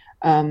books,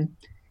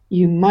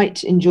 you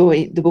might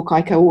enjoy the book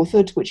I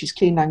co-authored, which is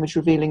Clean Language: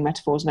 Revealing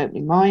Metaphors and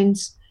Opening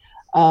Minds.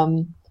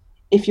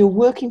 If you're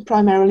working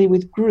primarily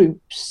with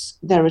groups,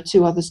 there are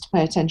two others to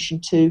pay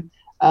attention to.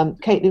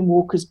 Caitlin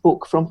Walker's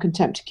book, From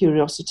Contempt to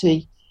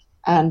Curiosity,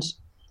 and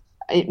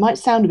it might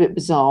sound a bit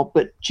bizarre,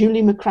 but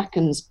Julie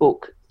McCracken's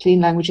book, Clean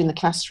Language in the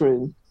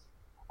Classroom.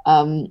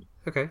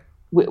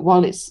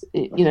 While it's,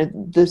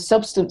 the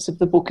substance of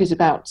the book is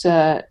about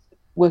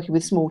working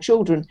with small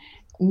children,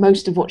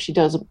 most of what she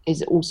does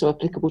is also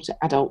applicable to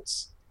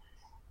adults.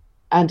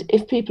 And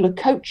if people are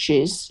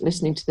coaches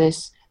listening to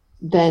this,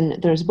 then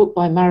there's a book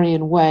by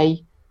Marion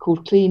Way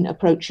called Clean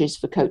Approaches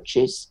for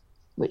Coaches,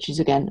 which is,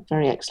 again,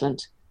 very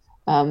excellent.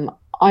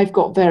 I've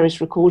got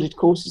various recorded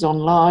courses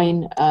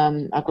online.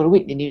 I've got a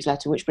weekly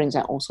newsletter which brings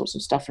out all sorts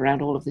of stuff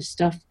around all of this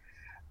stuff.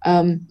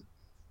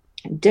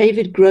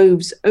 David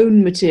Grove's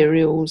own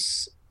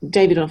materials.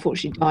 David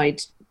unfortunately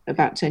died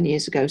about 10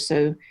 years ago,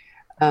 so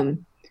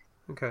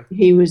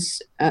he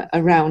was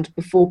around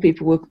before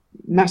people were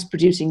mass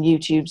producing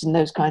YouTubes and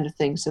those kind of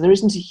things. So there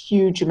isn't a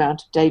huge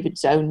amount of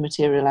David's own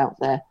material out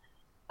there.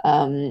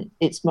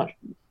 It's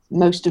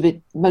most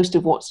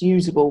of what's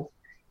usable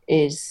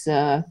is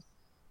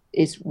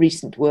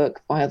recent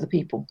work by other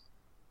people.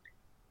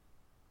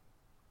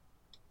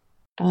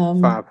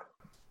 Fab.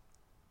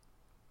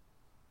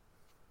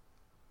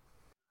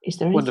 Is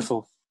there anything?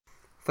 Wonderful.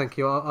 Thank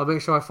you. I'll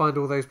make sure I find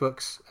all those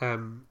books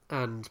and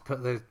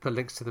put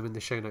links to them in the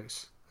show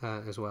notes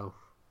as well.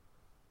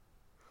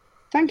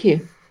 Thank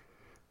you.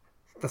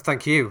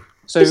 Thank you.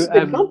 So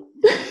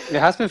it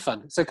has been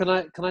fun. So can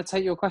I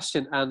take your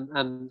question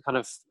and kind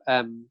of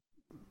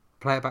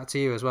play it back to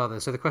you as well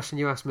then? So the question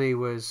you asked me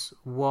was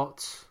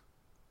what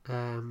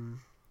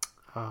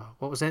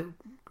was it?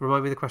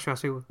 Remind me of the question you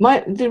asked me.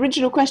 The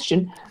original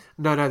question.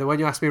 No, the one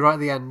you asked me right at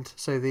the end.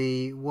 So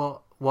the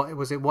what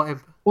was it?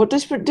 What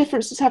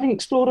difference does having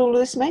explored all of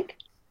this make?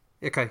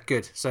 Okay,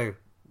 good. So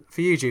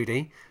for you,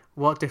 Judy,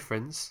 what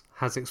difference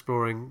has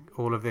exploring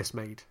all of this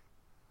made?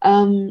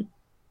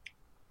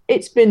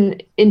 It's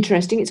been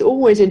interesting. It's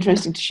always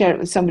interesting to share it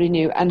with somebody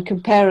new and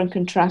compare and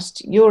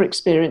contrast your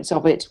experience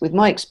of it with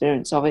my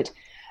experience of it.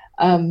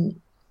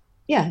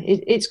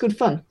 It's good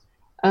fun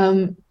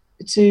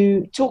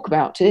to talk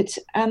about it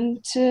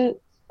and to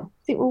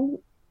think,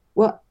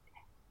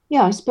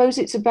 I suppose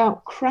it's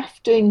about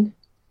crafting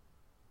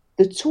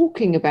the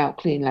talking about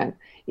clean language.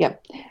 Yeah.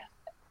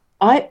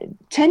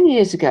 10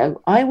 years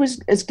ago, I was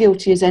as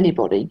guilty as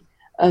anybody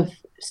of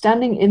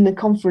standing in the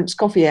conference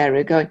coffee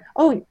area going,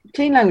 oh,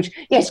 clean language.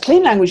 Yes,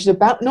 clean language is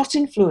about not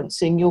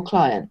influencing your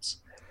clients.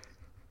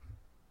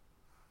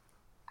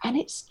 And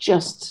it's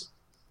just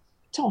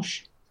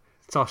tosh.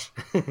 Tosh.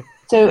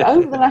 So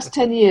over the last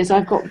 10 years,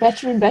 I've got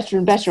better and better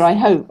and better, I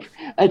hope,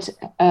 at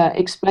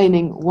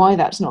explaining why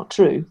that's not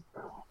true.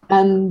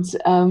 And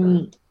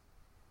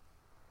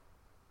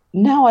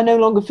now I no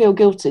longer feel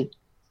guilty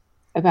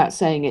about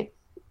saying it.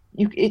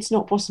 It's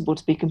not possible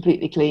to be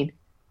completely clean.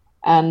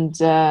 And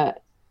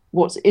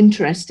what's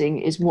interesting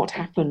is what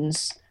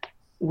happens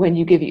when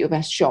you give it your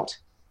best shot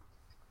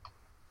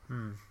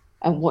and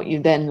what you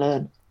then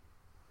learn.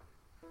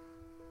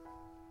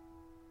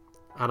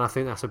 And I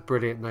think that's a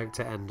brilliant note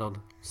to end on.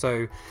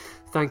 So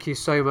thank you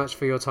so much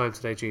for your time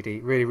today,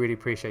 Judy. Really, really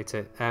appreciate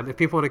it. If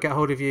people want to get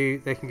hold of you,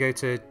 they can go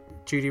to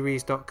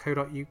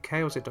judyrees.co.uk,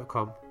 or is it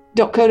 .com?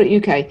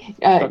 .co.uk.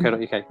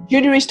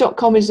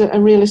 JudyRees.com is a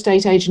real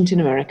estate agent in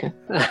America.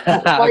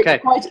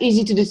 Quite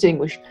easy to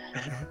distinguish.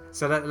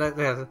 So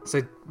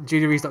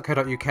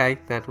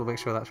judyrees.co.uk, then we'll make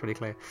sure that's really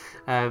clear.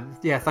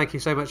 Thank you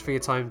so much for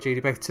your time,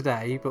 Judy, both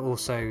today, but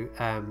also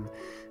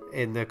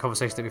in the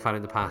conversation that we've had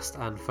in the past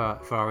and for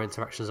our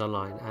interactions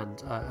online.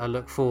 And I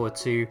look forward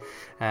to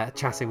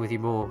chatting with you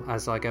more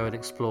as I go and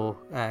explore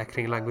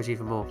clean language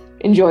even more.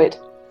 Enjoy it.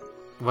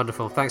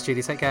 Wonderful. Thanks,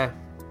 Judy. Take care.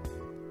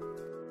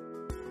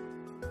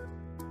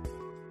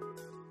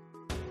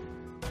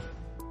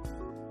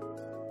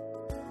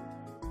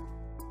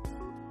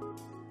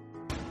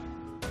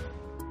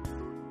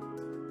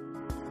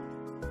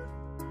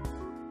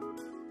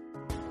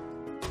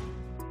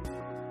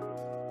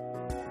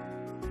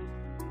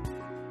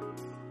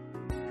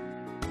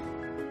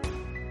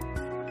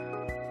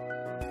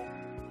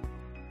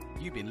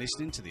 You've been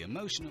listening to the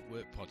Emotion at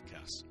Work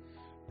podcast,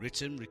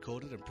 written,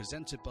 recorded and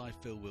presented by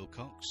Phil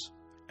Wilcox,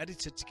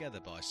 edited together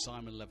by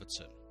Simon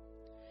Leverton.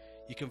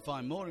 You can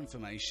find more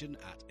information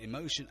at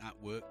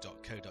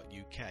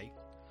emotionatwork.co.uk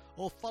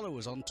or follow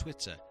us on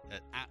Twitter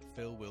at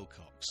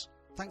 @PhilWilcox.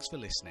 Thanks for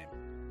listening.